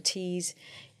of expertise.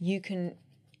 You can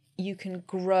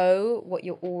grow what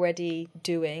you're already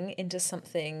doing into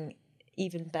something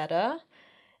even better,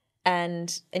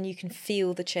 and you can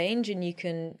feel the change, and you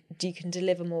can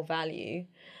deliver more value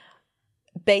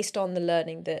based on the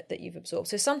learning that you've absorbed.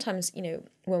 So sometimes,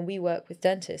 when we work with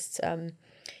dentists,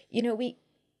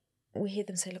 we hear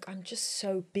them say, look, I'm just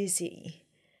so busy.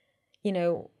 We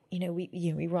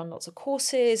run lots of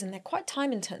courses, and they're quite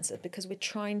time intensive, because we're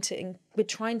trying to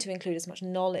include as much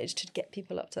knowledge to get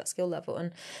people up to that skill level.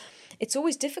 And it's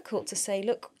always difficult to say,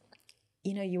 look,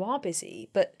 you are busy,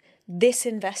 but this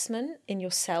investment in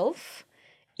yourself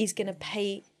is going to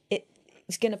pay.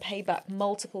 It's going to pay back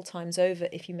multiple times over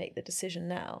if you make the decision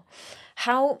now.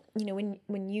 How,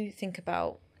 when you think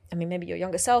about, maybe your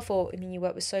younger self, or you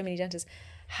work with so many dentists,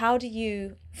 how do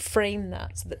you frame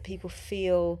that so that people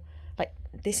feel like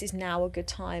this is now a good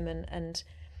time, and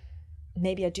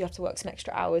maybe I do have to work some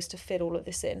extra hours to fit all of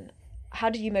this in? How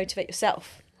do you motivate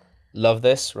yourself? Love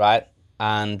this, right?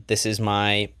 And this is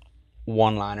my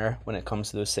one-liner when it comes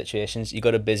to those situations. You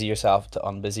got to busy yourself to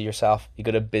unbusy yourself. You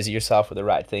got to busy yourself with the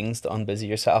right things to unbusy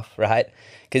yourself, right?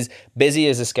 Because busy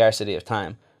is a scarcity of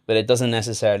time, but it doesn't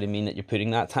necessarily mean that you're putting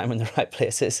that time in the right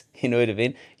places. You know what I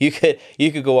mean? You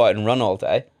could go out and run all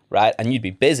day, right? And you'd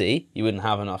be busy. You wouldn't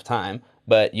have enough time,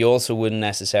 but you also wouldn't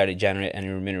necessarily generate any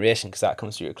remuneration, because that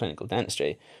comes through your clinical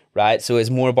dentistry, right? So it's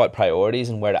more about priorities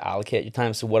and where to allocate your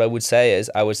time. So what I would say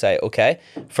is, okay,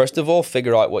 first of all,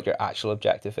 figure out what your actual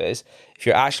objective is. If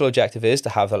your actual objective is to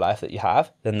have the life that you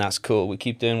have, then that's cool. We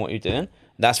keep doing what you're doing.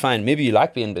 That's fine. Maybe you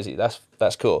like being busy. That's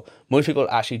cool. Most people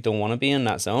actually don't want to be in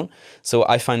that zone. So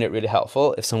I find it really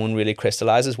helpful if someone really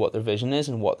crystallizes what their vision is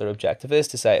and what their objective is,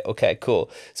 to say, okay,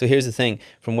 cool. So here's the thing,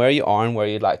 from where you are and where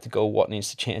you'd like to go, what needs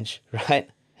to change, right?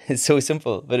 It's so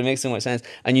simple, but it makes so much sense.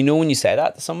 And when you say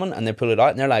that to someone and they pull it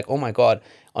out and they're like, oh my God,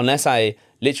 unless I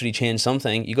literally change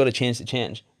something, you got to change the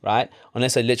change, right?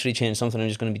 Unless I literally change something, I'm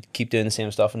just going to keep doing the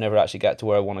same stuff and never actually get to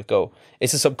where I want to go.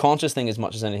 It's a subconscious thing as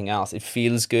much as anything else. It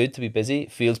feels good to be busy.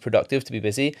 It feels productive to be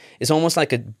busy. It's almost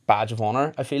like a badge of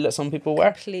honor, I feel, that some people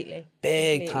wear. Completely.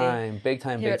 Big time. All the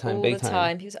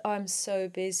time. People say, oh, I'm so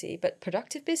busy. But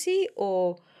productive busy,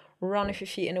 or run off your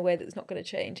feet in a way that's not going to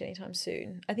change anytime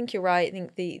soon? I think you're right. I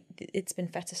think it's been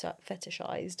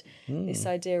fetishized, this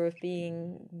idea of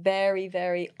being very,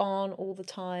 very on all the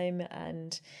time,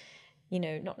 and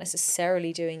not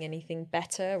necessarily doing anything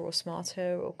better or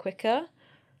smarter or quicker,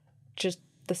 just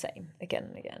the same again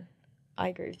and again. I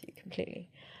agree with you completely.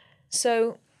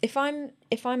 So if I'm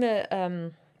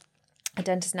a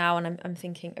dentist now and I'm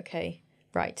thinking, okay,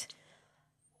 right,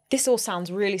 this all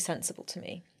sounds really sensible to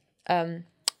me.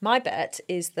 My bet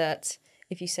is that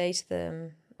if you say to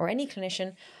them, or any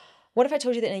clinician, what if I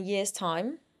told you that in a year's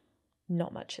time,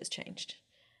 not much has changed?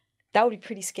 That would be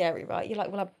pretty scary, right? You're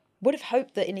like, well, I would have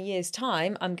hoped that in a year's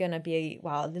time, I'm going to be,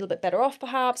 well, a little bit better off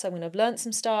perhaps. I'm going to have learned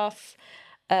some stuff.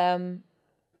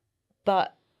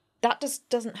 But that just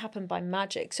doesn't happen by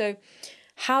magic. So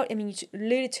how, I mean, you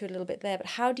alluded to it a little bit there, but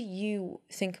how do you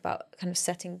think about kind of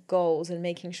setting goals and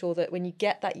making sure that when you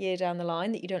get that year down the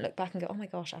line, that you don't look back and go, oh my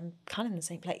gosh, I'm kind of in the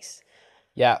same place?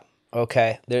 Yeah.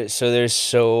 Okay. There's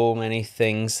so many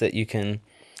things that you can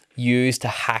use to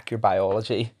hack your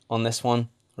biology on this one,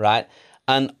 right?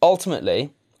 And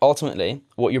ultimately,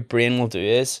 what your brain will do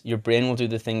is your brain will do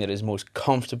the thing that is most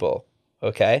comfortable,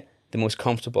 okay? The most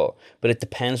comfortable, but it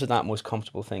depends what that most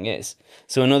comfortable thing is.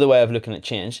 So another way of looking at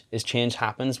change is change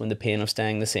happens when the pain of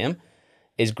staying the same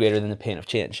is greater than the pain of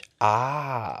change.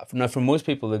 Now for most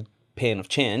people, the pain of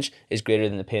change is greater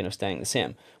than the pain of staying the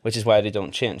same, which is why they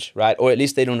don't change, right? Or at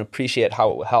least they don't appreciate how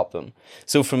it will help them.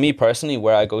 So for me personally,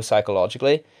 where I go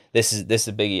psychologically, this is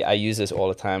a biggie. I use this all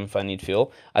the time if I need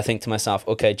fuel. I think to myself,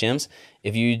 okay, James,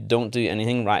 if you don't do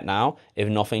anything right now, if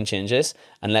nothing changes,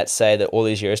 and let's say that all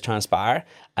these years transpire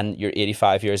and you're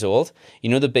 85 years old, you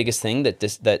know the biggest thing that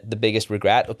the biggest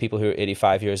regret of people who are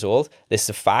 85 years old, this is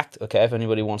a fact, okay, if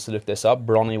anybody wants to look this up,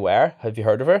 Bronnie Ware, have you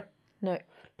heard of her? No.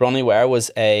 Bronnie Ware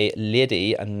was a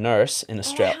lady, a nurse in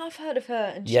Australia. I have heard of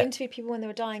her. And she interviewed people when they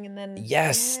were dying and then...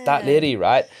 Yes, that lady,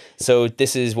 right? So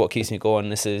this is what keeps me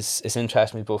going. It's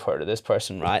interesting we both heard of this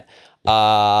person, right?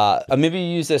 And maybe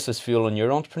you use this as fuel on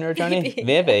your entrepreneur journey.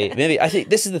 Maybe. I think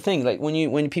this is the thing. Like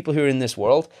when people who are in this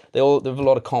world, they have a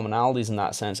lot of commonalities in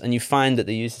that sense, and you find that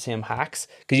they use the same hacks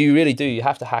because you really do. You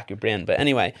have to hack your brain. But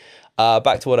anyway,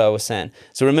 back to what I was saying.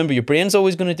 So remember, your brain's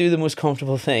always going to do the most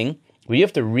comfortable thing. Well, you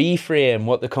have to reframe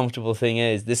what the comfortable thing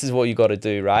is. This is what you got to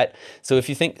do, right? So if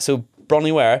you think, so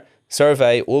Bronnie Ware,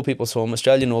 survey old people's home,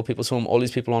 Australian old people's home, all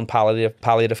these people on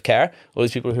palliative care, all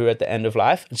these people who are at the end of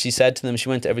life. And she said to them, she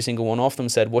went to every single one of them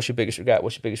and said, what's your biggest regret?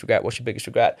 What's your biggest regret? What's your biggest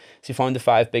regret? She found the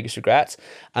 5 biggest regrets.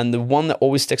 And the one that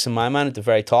always sticks in my mind at the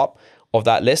very top of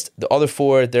that list, the other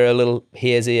 4, they're a little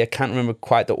hazy. I can't remember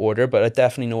quite the order, but I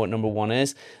definitely know what number 1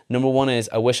 is. Number 1 is,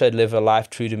 I wish I'd live a life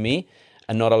true to me,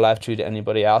 and not a life true to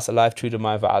anybody else, a life true to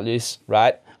my values,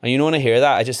 right? And you know, when I hear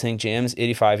that, I just think, James,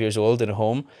 85 years old in a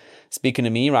home, speaking to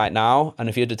me right now, and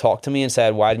if you had to talk to me and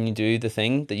said, why didn't you do the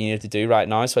thing that you needed to do right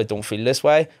now so I don't feel this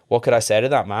way, what could I say to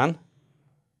that man?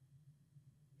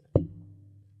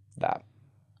 That.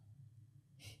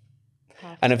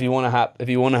 And if you want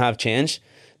to have change,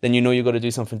 then you know you've got to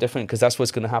do something different, because that's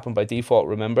what's going to happen by default,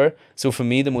 remember? So for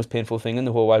me, the most painful thing in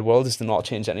the whole wide world is to not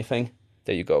change anything.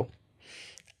 There you go.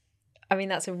 I mean,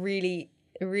 that's a really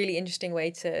interesting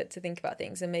way to think about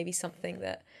things, and maybe something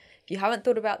that if you haven't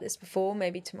thought about this before,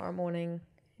 maybe tomorrow morning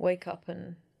wake up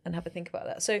and have a think about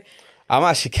that. So I'm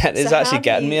actually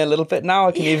getting me a little bit now.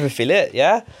 I can even feel it.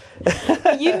 Yeah.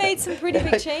 You made some pretty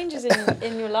big changes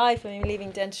in your life. I mean,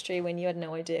 leaving dentistry when you had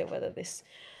no idea whether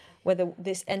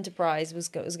this enterprise was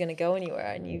going to go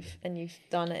anywhere, and you've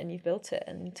done it and you've built it,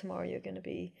 and tomorrow you're going to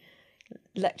be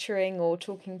lecturing or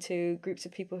talking to groups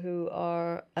of people who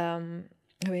are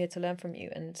here to learn from you.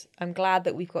 And I'm glad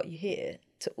that we've got you here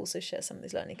to also share some of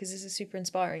this learning, because this is super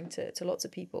inspiring to lots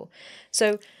of people.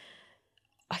 So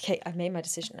okay, I've made my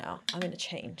decision now. I'm going to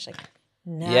change. Like,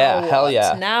 now hell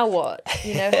yeah. Now what?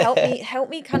 You know, help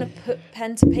me kind of put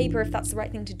pen to paper if that's the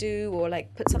right thing to do, or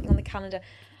like put something on the calendar.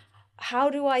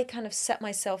 How do I kind of set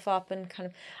myself up and kind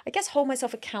of, I guess, hold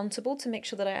myself accountable to make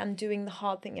sure that I am doing the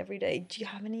hard thing every day? Do you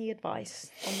have any advice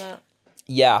on that?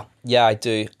 Yeah, I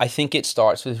do. I think it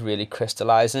starts with really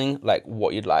crystallizing like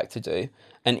what you'd like to do.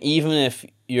 And even if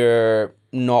you're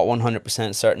not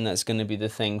 100% certain that's going to be the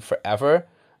thing forever,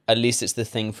 at least it's the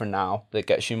thing for now that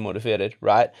gets you motivated,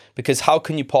 right? Because how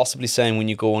can you possibly say when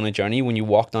you go on a journey, when you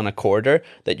walk down a corridor,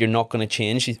 that you're not going to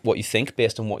change what you think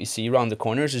based on what you see around the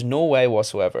corners? There's no way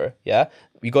whatsoever, yeah?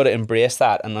 You got to embrace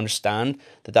that and understand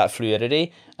that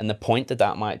fluidity and the point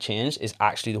that might change is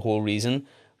actually the whole reason,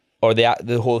 or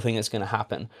the whole thing that's going to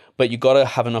happen. But you got to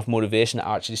have enough motivation to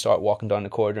actually start walking down the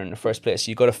corridor in the first place.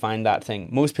 You got to find that thing.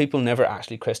 Most people never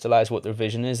actually crystallize what their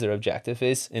vision is, their objective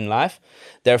is in life.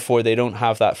 Therefore, they don't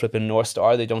have that flipping North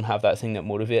Star. They don't have that thing that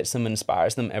motivates them and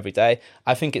inspires them every day.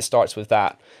 I think it starts with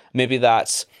that. Maybe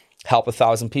that's help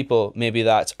 1,000 people. Maybe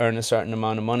that's earn a certain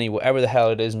amount of money. Whatever the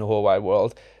hell it is in the whole wide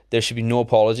world, there should be no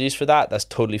apologies for that. That's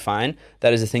totally fine.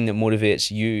 That is the thing that motivates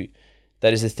you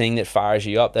That is the thing that fires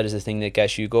you up. That is the thing that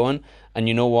gets you going. And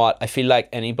you know what? I feel like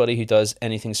anybody who does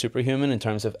anything superhuman in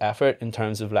terms of effort, in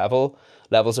terms of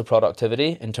levels of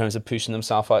productivity, in terms of pushing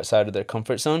themselves outside of their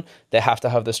comfort zone, they have to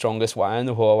have the strongest why in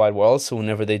the whole wide world. So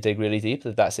whenever they dig really deep,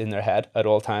 that's in their head at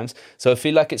all times. So I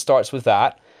feel like it starts with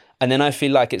that. And then I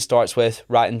feel like it starts with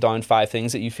writing down 5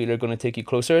 things that you feel are going to take you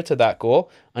closer to that goal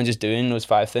and just doing those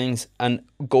 5 things and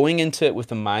going into it with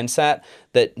the mindset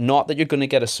that not that you're going to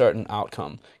get a certain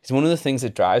outcome. Because one of the things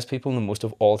that drives people the most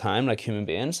of all time, like human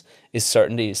beings, is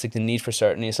certainty. It's like the need for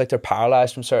certainty. It's like they're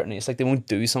paralyzed from certainty. It's like they won't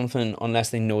do something unless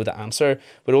they know the answer.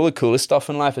 But all the coolest stuff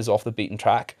in life is off the beaten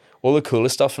track. All the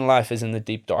coolest stuff in life is in the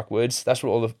deep, dark woods. That's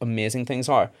where all the amazing things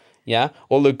are. Yeah,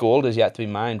 all the gold is yet to be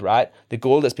mined, right? The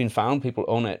gold that's been found, people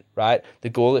own it, right? The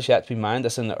gold that's yet to be mined,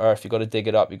 that's in the earth. You got to dig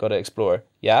it up. You got to explore.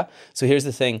 Yeah. So here's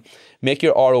the thing: make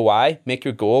your ROI, make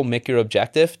your goal, make your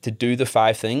objective to do the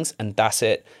 5 things, and that's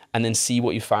it. And then see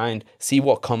what you find, see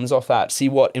what comes off that, see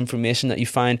what information that you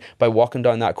find by walking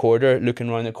down that corridor, looking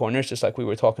around the corners, just like we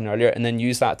were talking earlier, and then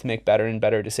use that to make better and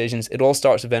better decisions. It all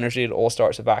starts with energy. It all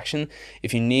starts with action.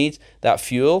 If you need that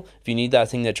fuel, if you need that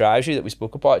thing that drives you that we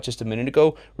spoke about just a minute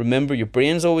ago, remember your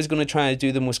brain's always going to try to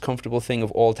do the most comfortable thing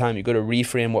of all time. You've got to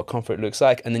reframe what comfort looks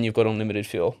like, and then you've got unlimited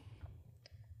fuel.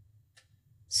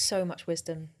 So much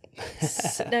wisdom.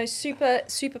 No, super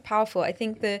powerful. I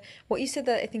think what you said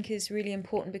that I think is really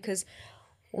important, because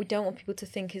what we don't want people to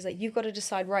think is like, you've got to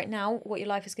decide right now what your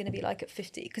life is going to be like at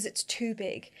 50, because it's too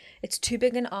big. It's too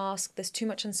big an ask. There's too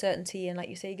much uncertainty, and like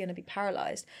you say, you're going to be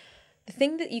paralyzed. The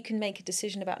thing that you can make a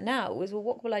decision about now is, well,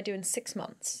 what will I do in 6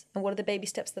 months, and what are the baby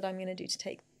steps that I'm going to do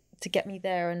to get me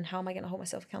there, and how am I going to hold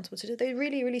myself accountable to do? They're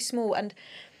really, really small and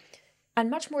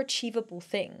much more achievable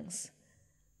things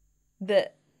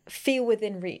that feel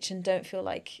within reach and don't feel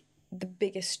like the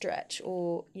biggest stretch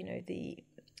or, you know, the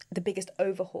biggest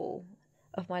overhaul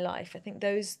of my life. I think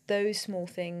those small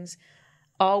things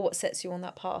are what sets you on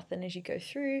that path, and as you go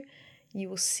through, you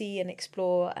will see and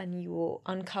explore, and you will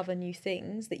uncover new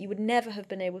things that you would never have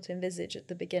been able to envisage at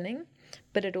the beginning.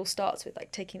 But it all starts with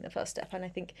like taking the first step.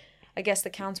 And I guess the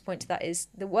counterpoint to that is,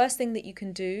 the worst thing that you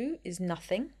can do is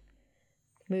nothing.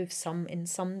 Move in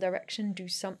some direction, do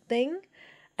something,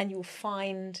 and you will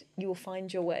find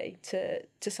your way to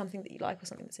something that you like or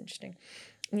something that's interesting.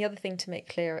 And the other thing to make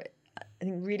clear, I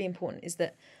think really important, is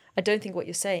that I don't think what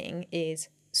you're saying is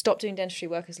stop doing dentistry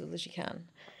work as little as you can.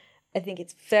 I think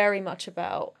it's very much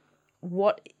about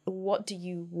what do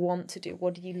you want to do?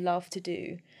 What do you love to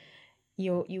do?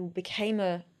 You became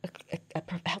a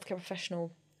healthcare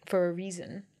professional for a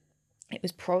reason. It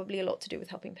was probably a lot to do with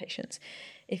helping patients.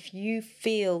 If you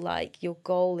feel like your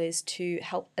goal is to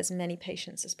help as many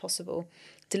patients as possible,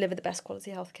 deliver the best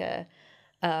quality healthcare,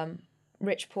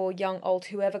 rich, poor, young, old,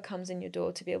 whoever comes in your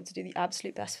door, to be able to do the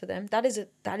absolute best for them, that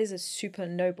is a super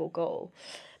noble goal.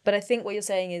 But I think what you're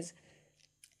saying is,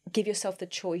 give yourself the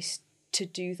choice to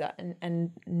do that,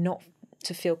 and not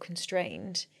to feel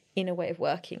constrained in a way of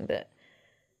working that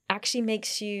actually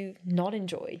makes you not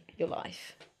enjoy your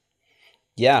life.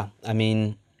 Yeah, I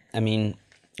mean,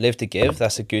 live to give,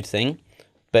 that's a good thing,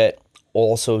 but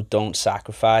also don't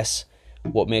sacrifice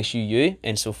what makes you you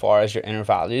insofar as your inner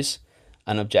values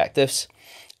and objectives.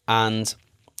 And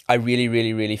I really,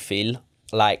 really, really feel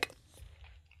like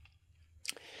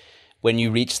when you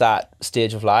reach that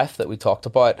stage of life that we talked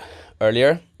about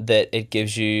earlier, that it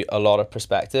gives you a lot of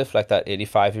perspective, like that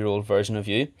 85-year-old version of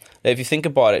you. Now, if you think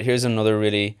about it, here's another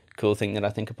really cool thing that I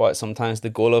think about sometimes. The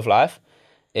goal of life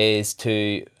is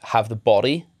to have the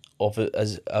body of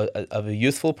a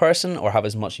youthful person, or have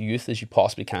as much youth as you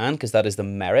possibly can, because that is the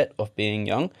merit of being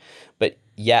young. But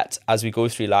yet, as we go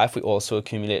through life, we also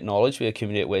accumulate knowledge, we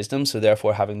accumulate wisdom. So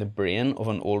therefore, having the brain of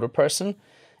an older person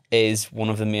is one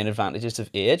of the main advantages of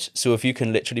age. So if you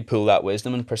can literally pull that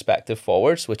wisdom and perspective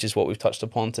forwards, which is what we've touched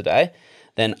upon today,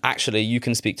 then actually you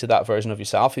can speak to that version of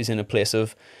yourself who's in a place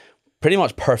of pretty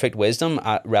much perfect wisdom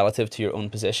relative to your own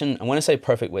position. And when I say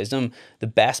perfect wisdom, the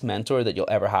best mentor that you'll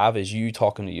ever have is you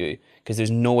talking to you, because there's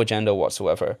no agenda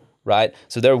whatsoever, right?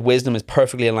 So their wisdom is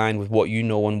perfectly aligned with what you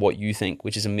know and what you think,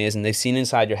 which is amazing. They've seen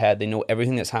inside your head. They know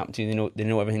everything that's happened to you. They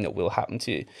know everything that will happen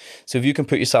to you. So if you can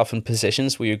put yourself in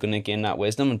positions where you're going to gain that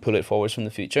wisdom and pull it forwards from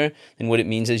the future, then what it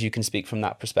means is you can speak from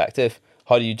that perspective.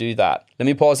 How do you do that? Let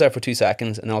me pause there for 2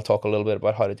 seconds, and then I'll talk a little bit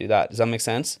about how to do that. Does that make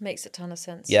sense? Makes a ton of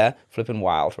sense. Yeah, flipping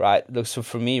wild, right? Look, so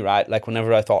for me, right, like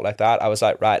whenever I thought like that, I was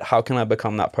like, right, how can I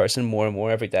become that person more and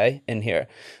more every day in here?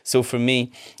 So for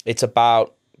me, it's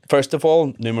about, first of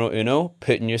all, numero uno,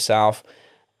 putting yourself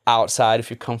outside of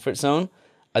your comfort zone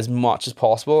as much as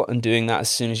possible, and doing that as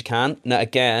soon as you can. Now,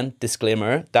 again,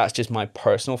 disclaimer, that's just my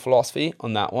personal philosophy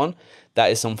on that one.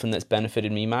 that is something that's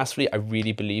benefited me massively. I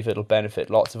really believe it'll benefit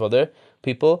lots of other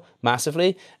people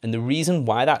massively. And the reason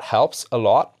why that helps a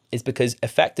lot is because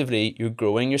effectively you're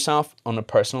growing yourself on a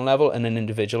personal level and an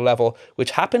individual level,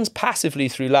 which happens passively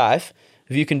through life.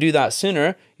 If you can do that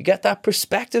sooner, you get that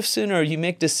perspective sooner. You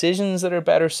make decisions that are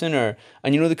better sooner.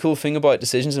 And you know the cool thing about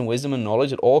decisions and wisdom and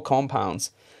knowledge, it all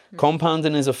compounds.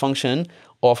 Compounding is a function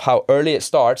of how early it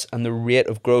starts and the rate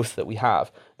of growth that we have.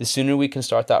 The sooner we can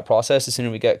start that process, the sooner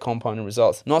we get compounding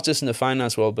results, not just in the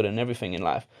finance world, but in everything in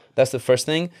life. That's the first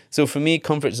thing. So for me,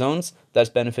 comfort zones, that's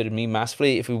benefited me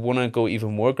massively. If we want to go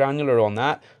even more granular on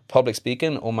that, public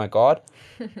speaking, oh my God,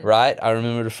 right? I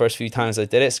remember the first few times I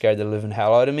did it, scared the living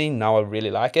hell out of me. Now I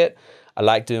really like it. I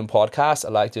like doing podcasts. I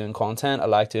like doing content. I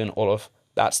like doing all of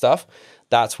that stuff.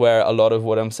 That's where a lot of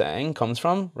what I'm saying comes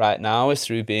from right now, is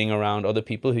through being around other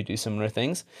people who do similar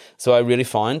things. So I really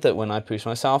found that when I push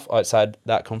myself outside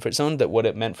that comfort zone, that what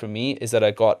it meant for me is that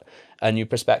I got a new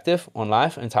perspective on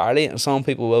life entirely. And some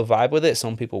people will vibe with it,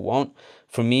 some people won't.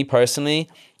 For me personally,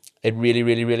 it really,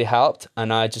 really, really helped.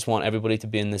 And I just want everybody to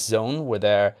be in this zone where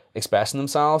they're expressing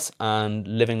themselves and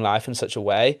living life in such a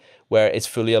way where it's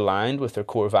fully aligned with their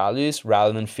core values,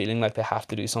 rather than feeling like they have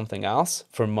to do something else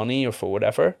for money or for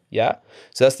whatever. Yeah.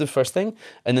 So that's the first thing.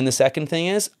 And then the second thing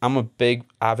is, I'm a big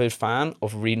avid fan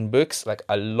of reading books. Like,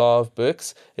 I love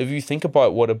books. If you think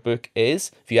about what a book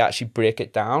is, if you actually break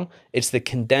it down, it's the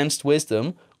condensed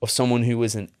wisdom of someone who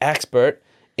was an expert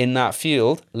in that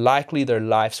field, likely their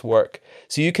life's work.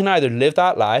 So you can either live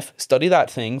that life, study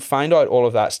that thing, find out all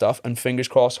of that stuff, and fingers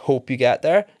crossed, hope you get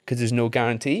there, because there's no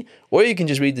guarantee. Or you can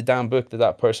just read the damn book that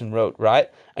that person wrote, right?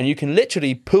 And you can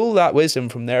literally pull that wisdom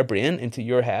from their brain into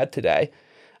your head today.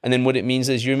 And then what it means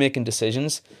is you're making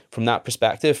decisions from that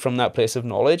perspective, from that place of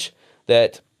knowledge,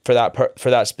 that for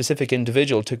that specific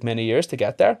individual took many years to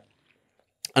get there.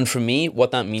 And for me,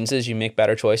 what that means is you make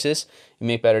better choices, you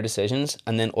make better decisions,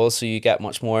 and then also you get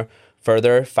much more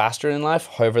further, faster in life,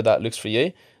 however that looks for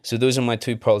you. So those are my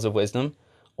two pearls of wisdom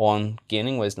on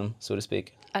gaining wisdom, so to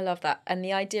speak. I love that. And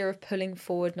the idea of pulling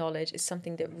forward knowledge is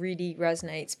something that really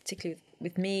resonates, particularly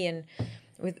with me and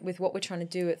with what we're trying to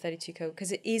do at 32 Co,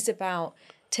 because it is about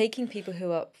taking people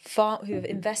who have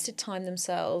invested time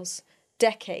themselves,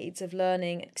 decades of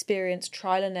learning, experience,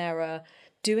 trial and error,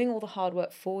 doing all the hard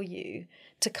work for you,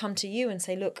 to come to you and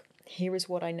say, look, here is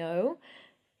what I know.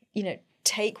 You know,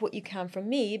 take what you can from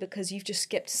me, because you've just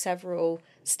skipped several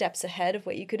steps ahead of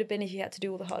where you could have been if you had to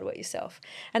do all the hard work yourself.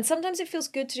 And sometimes it feels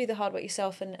good to do the hard work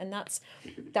yourself, and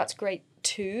that's great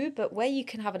too. But where you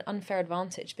can have an unfair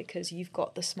advantage because you've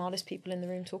got the smartest people in the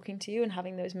room talking to you and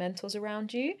having those mentors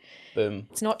around you, boom,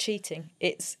 it's not cheating.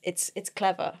 It's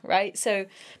clever, right? So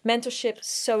mentorship,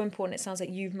 so important. It sounds like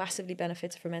you've massively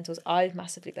benefited from mentors. I've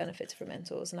massively benefited from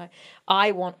mentors, and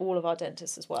I want all of our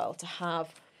dentists as well to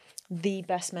have the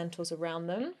best mentors around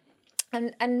them.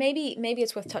 And maybe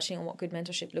it's worth touching on what good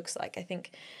mentorship looks like. I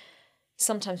think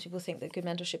sometimes people think that good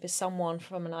mentorship is someone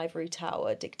from an ivory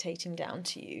tower dictating down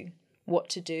to you what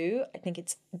to do. I think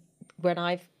it's, when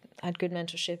I've had good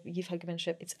mentorship, you've had good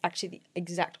mentorship, it's actually the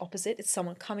exact opposite. It's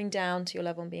someone coming down to your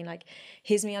level and being like,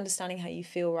 here's me understanding how you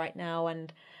feel right now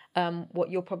and what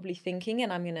you're probably thinking.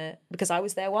 And I'm going to, because I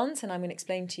was there once, and I'm going to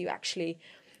explain to you actually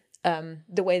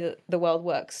the way that the world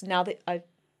works now that I've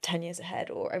 10 years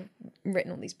ahead, or I've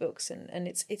written all these books, and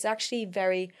it's actually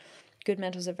very good.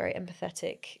 Mentors are very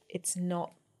empathetic. It's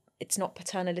not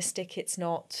paternalistic. It's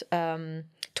not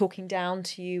talking down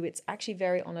to you. It's actually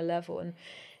very on a level. And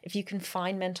if you can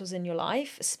find mentors in your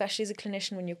life, especially as a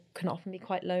clinician, when you can often be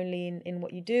quite lonely in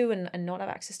what you do and not have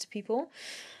access to people,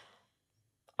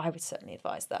 I would certainly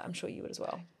advise that. I'm sure you would as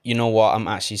well. You know what? I'm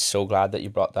actually so glad that you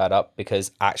brought that up,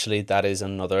 because actually that is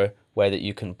another way that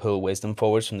you can pull wisdom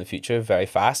forwards from the future very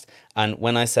fast. And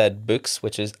when I said books,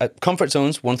 which is comfort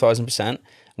zones, 1000%.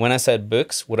 When I said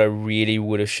books, what I really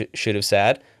would have should have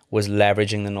said was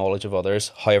leveraging the knowledge of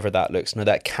others, however that looks. Now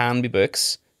that can be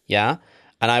books, yeah.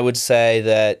 And I would say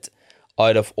that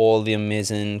out of all the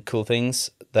amazing cool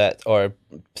things that are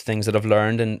things that I've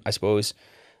learned, and I suppose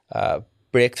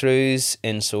breakthroughs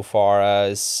insofar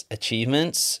as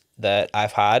achievements that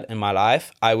I've had in my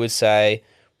life, I would say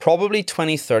probably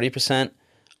 20-30%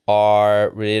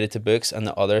 are related to books, and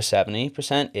the other 70%,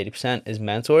 80% is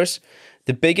mentors.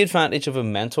 The big advantage of a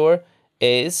mentor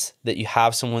is that you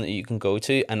have someone that you can go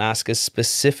to and ask a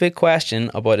specific question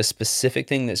about a specific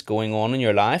thing that's going on in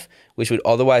your life, which would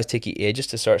otherwise take you ages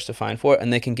to search to find for,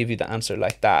 and they can give you the answer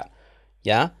like that.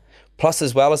 Yeah? Plus,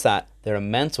 as well as that, they're a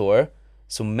mentor.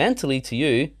 So mentally to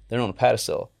you, they're on a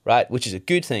pedestal, right? Which is a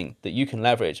good thing that you can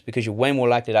leverage, because you're way more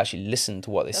likely to actually listen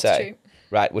to what they say. That's true.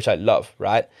 right? Which I love,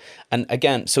 right? And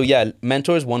again, so yeah,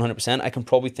 mentors 100%. I can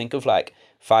probably think of like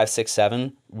 5, 6,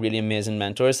 7 really amazing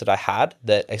mentors that I had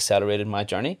that accelerated my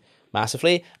journey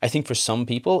massively. I think for some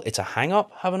people it's a hang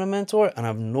up having a mentor, and I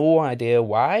have no idea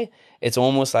why. It's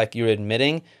almost like you're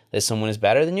admitting that someone is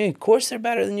better than you. Of course they're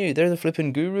better than you. They're the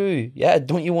flipping guru. Yeah,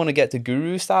 don't you want to get to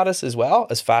guru status as well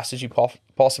as fast as you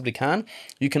possibly can?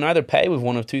 You can either pay with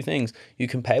one of two things. You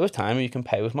can pay with time or you can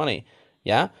pay with money.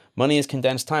 Yeah, money is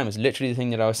condensed time. It's literally the thing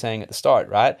that I was saying at the start,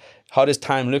 right? How does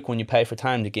time look when you pay for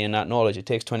time to gain that knowledge? It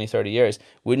takes 20, 30 years.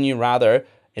 Wouldn't you rather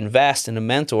invest in a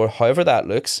mentor, however that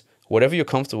looks, whatever you're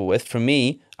comfortable with? For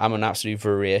me, I'm an absolutely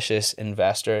voracious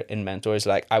investor in mentors.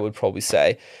 Like, I would probably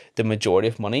say the majority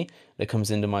of money that comes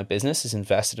into my business is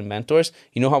invested in mentors.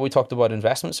 You know how we talked about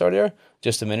investments earlier,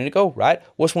 just a minute ago, right?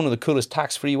 What's one of the coolest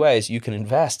tax-free ways you can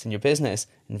invest in your business?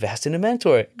 Invest in a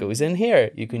mentor. It goes in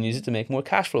here. You can use it to make more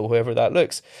cash flow, however that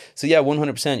looks. So yeah,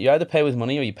 100%. You either pay with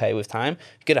money or you pay with time.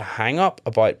 If you get a hang up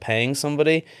about paying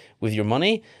somebody with your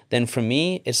money, then for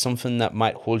me, it's something that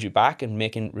might hold you back in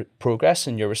making progress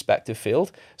in your respective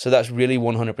field. So that's really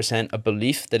 100% a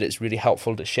belief that it's really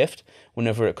helpful to shift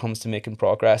whenever it comes to making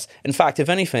progress. In fact, if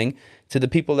anything, to the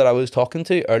people that I was talking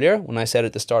to earlier, when I said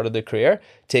at the start of their career,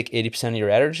 take 80% of your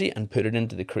energy and put it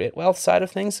into the create wealth side of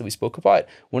things that we spoke about.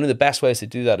 One of the best ways to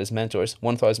do that is mentors,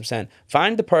 1000%.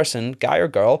 Find the person, guy or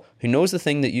girl, who knows the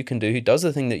thing that you can do, who does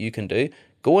the thing that you can do.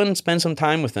 Go and spend some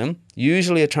time with them.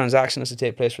 Usually a transaction has to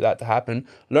take place for that to happen.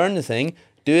 Learn the thing,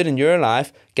 do it in your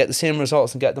life, get the same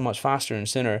results and get them much faster and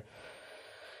sooner.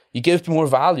 You give more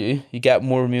value, you get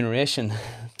more remuneration.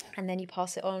 And then you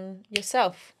pass it on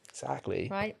yourself. Exactly.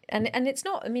 Right. And it's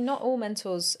not, I mean, not all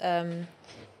mentors,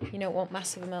 want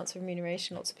massive amounts of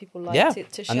remuneration. Lots of people like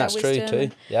to share and that's wisdom. true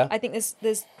too. Yeah. I think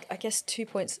there's, I guess, 2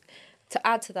 points to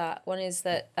add to that. One is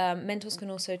that mentors can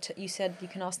also, you said you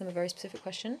can ask them a very specific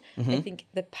question. Mm-hmm. I think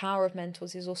the power of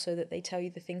mentors is also that they tell you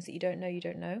the things that you don't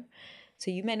know.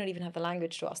 So you may not even have the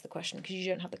language to ask the question because you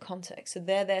don't have the context. So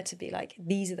they're there to be like,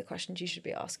 these are the questions you should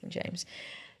be asking, James.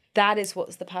 That is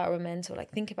what's the power of a mentor.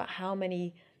 Like, think about how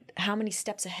many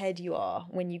steps ahead you are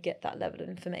when you get that level of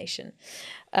information.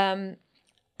 And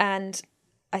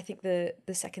I think the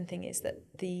second thing is that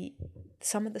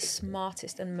some of the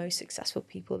smartest and most successful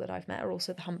people that I've met are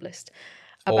also the humblest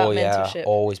about mentorship.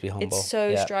 Always be humble. It's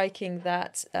so striking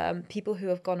that people who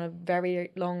have gone a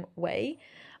very long way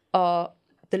are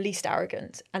the least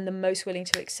arrogant and the most willing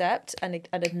to accept and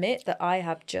admit that I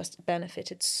have just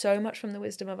benefited so much from the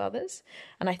wisdom of others.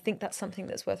 And I think that's something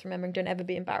that's worth remembering. Don't ever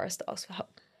be embarrassed to ask for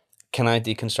help. Can I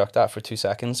deconstruct that for 2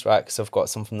 seconds, right? Because I've got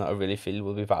something that I really feel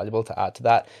will be valuable to add to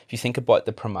that. If you think about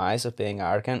the premise of being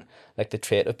arrogant, like the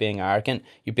trait of being arrogant,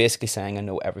 you're basically saying, I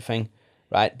know everything,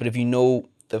 right? But if you know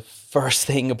the first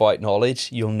thing about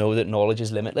knowledge, you'll know that knowledge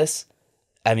is limitless.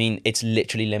 I mean, it's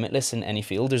literally limitless in any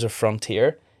field. There's a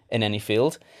frontier in any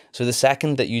field. So the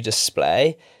second that you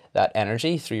display that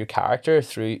energy through your character,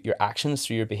 through your actions,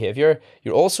 through your behavior,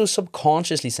 you're also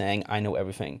subconsciously saying, I know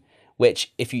everything.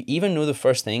 Which, if you even know the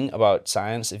first thing about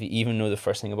science, if you even know the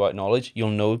first thing about knowledge, you'll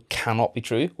know cannot be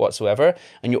true whatsoever.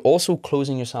 And you're also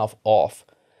closing yourself off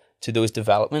to those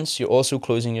developments. You're also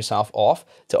closing yourself off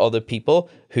to other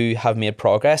people who have made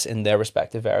progress in their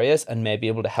respective areas and may be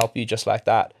able to help you just like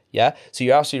that. Yeah. So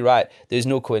you're absolutely right. There's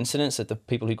no coincidence that the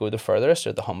people who go the furthest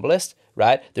are the humblest,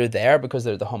 right? They're there because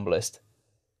they're the humblest.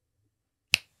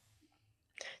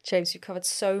 James, you've covered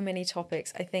so many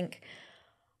topics. I think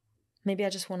maybe I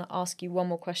just want to ask you one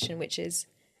more question, which is,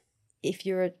 if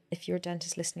you're a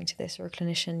dentist listening to this or a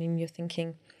clinician and you're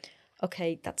thinking,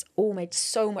 okay, that's all made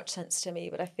so much sense to me,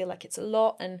 but I feel like it's a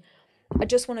lot and I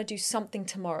just want to do something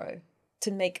tomorrow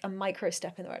to make a micro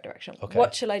step in the right direction. Okay.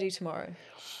 What shall I do tomorrow?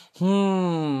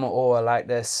 I like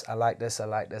this.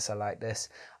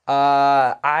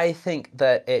 I think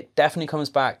that it definitely comes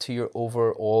back to your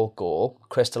overall goal,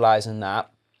 crystallizing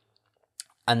that.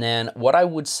 And then what I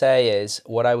would say is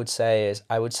writing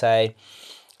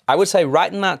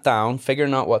that down,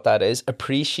 figuring out what that is,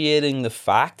 appreciating the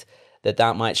fact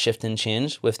that might shift and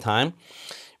change with time.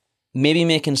 Maybe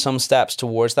making some steps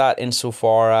towards that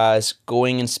insofar as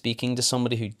going and speaking to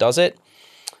somebody who does it,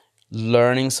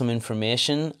 learning some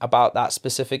information about that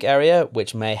specific area,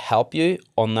 which may help you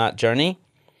on that journey.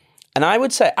 And I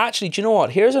would say, actually, do you know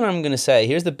what? Here's what I'm going to say.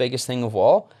 Here's the biggest thing of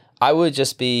all. I would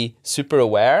just be super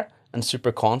aware and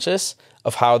super conscious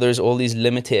of how there's all these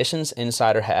limitations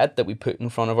inside our head that we put in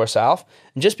front of ourselves,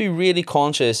 and just be really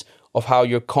conscious of how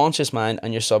your conscious mind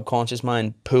and your subconscious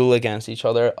mind pull against each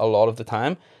other a lot of the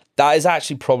time. that is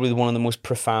actually probably one of the most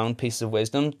profound pieces of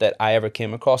wisdom that I ever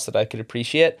came across that I could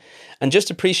appreciate. And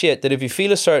just appreciate that if you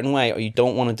feel a certain way or you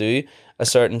don't want to do a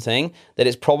certain thing, that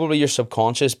it's probably your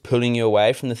subconscious pulling you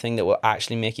away from the thing that will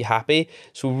actually make you happy.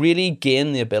 So really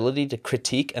gain the ability to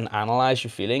critique and analyze your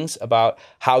feelings about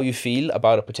how you feel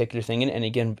about a particular thing in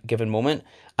any given moment,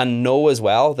 and know as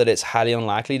well that it's highly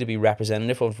unlikely to be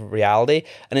representative of reality,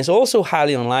 and it's also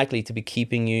highly unlikely to be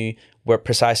keeping you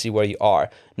precisely where you are.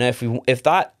 Now, this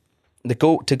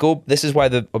is why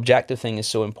the objective thing is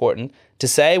so important. To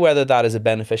say whether that is a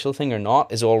beneficial thing or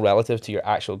not is all relative to your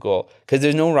actual goal, because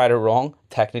there's no right or wrong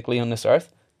technically on this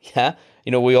earth. Yeah,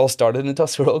 we all started in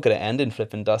dust, we're all going to end in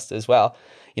flipping dust as well.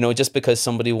 Just because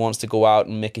somebody wants to go out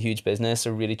and make a huge business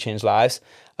or really change lives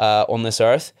on this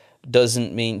earth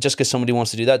doesn't mean, just because somebody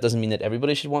wants to do that doesn't mean that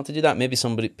everybody should want to do that. Maybe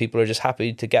people are just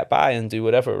happy to get by and do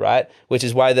whatever, right? Which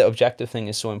is why the objective thing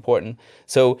is so important.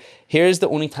 So here's the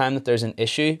only time that there's an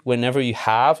issue: whenever you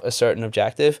have a certain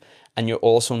objective and you're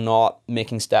also not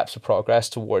making steps of progress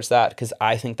towards that, because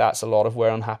I think that's a lot of where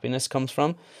unhappiness comes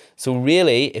from. So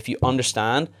really, if you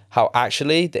understand how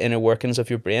actually the inner workings of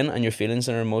your brain and your feelings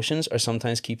and emotions are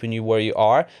sometimes keeping you where you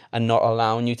are and not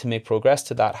allowing you to make progress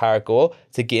to that higher goal,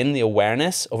 to gain the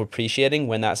awareness of appreciating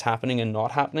when that's happening and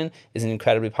not happening is an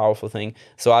incredibly powerful thing.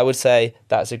 So I would say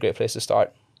that's a great place to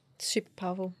start. Super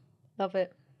powerful. Love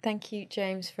it. Thank you,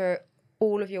 James, for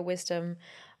all of your wisdom.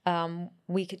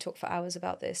 We could talk for hours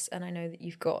about this, and I know that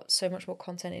you've got so much more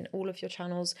content in all of your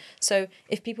channels. So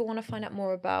if people want to find out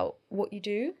more about what you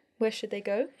do, where should they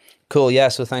go? Cool. Yeah.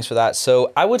 So thanks for that.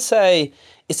 So I would say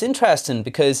it's interesting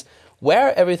because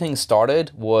where everything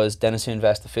started was Dennis Who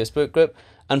Invest, the Facebook group.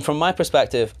 And from my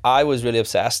perspective, I was really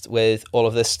obsessed with all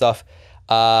of this stuff.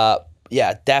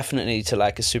 Definitely to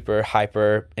like a super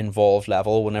hyper involved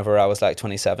level whenever I was like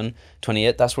 27,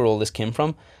 28. That's where all this came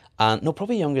from. And no,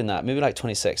 probably younger than that, maybe like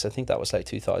 26. I think that was like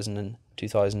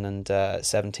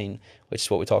 2017, which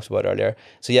is what we talked about earlier.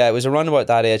 So yeah, it was around about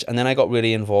that age. And then I got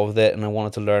really involved with it and I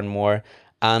wanted to learn more.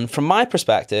 And from my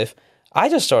perspective, I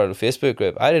just started a Facebook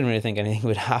group. I didn't really think anything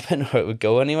would happen or it would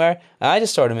go anywhere. I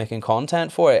just started making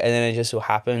content for it. And then it just so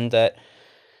happened that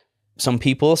some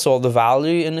people saw the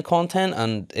value in the content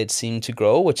and it seemed to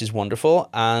grow, which is wonderful.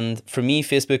 And for me,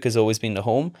 Facebook has always been the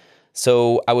home.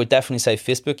 So I would definitely say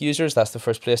Facebook users, that's the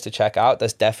first place to check out.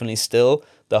 That's definitely still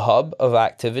the hub of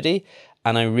activity.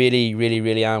 And I really, really,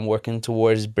 really am working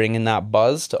towards bringing that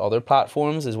buzz to other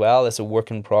platforms as well. It's a work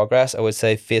in progress. I would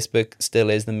say Facebook still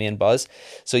is the main buzz.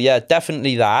 So yeah,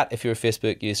 definitely that if you're a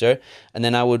Facebook user. And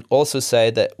then I would also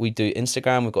say that we do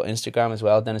Instagram. We've got Instagram as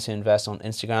well, Dennis Who Invest on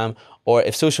Instagram. Or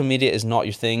if social media is not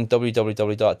your thing,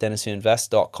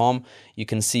 www.denniswhoinvest.com. You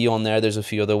can see on there, there's a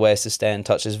few other ways to stay in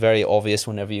touch. It's very obvious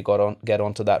whenever you get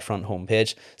onto that front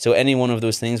homepage. So any one of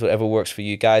those things, whatever works for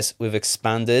you guys, we've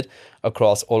expanded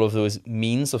across all of those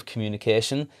means of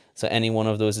communication. So any one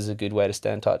of those is a good way to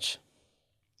stay in touch.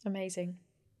 Amazing.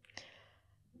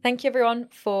 Thank you everyone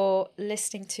for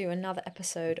listening to another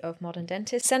episode of Modern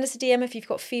Dentist. Send us a DM if you've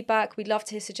got feedback. We'd love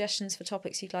to hear suggestions for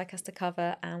topics you'd like us to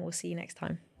cover, and we'll see you next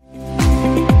time.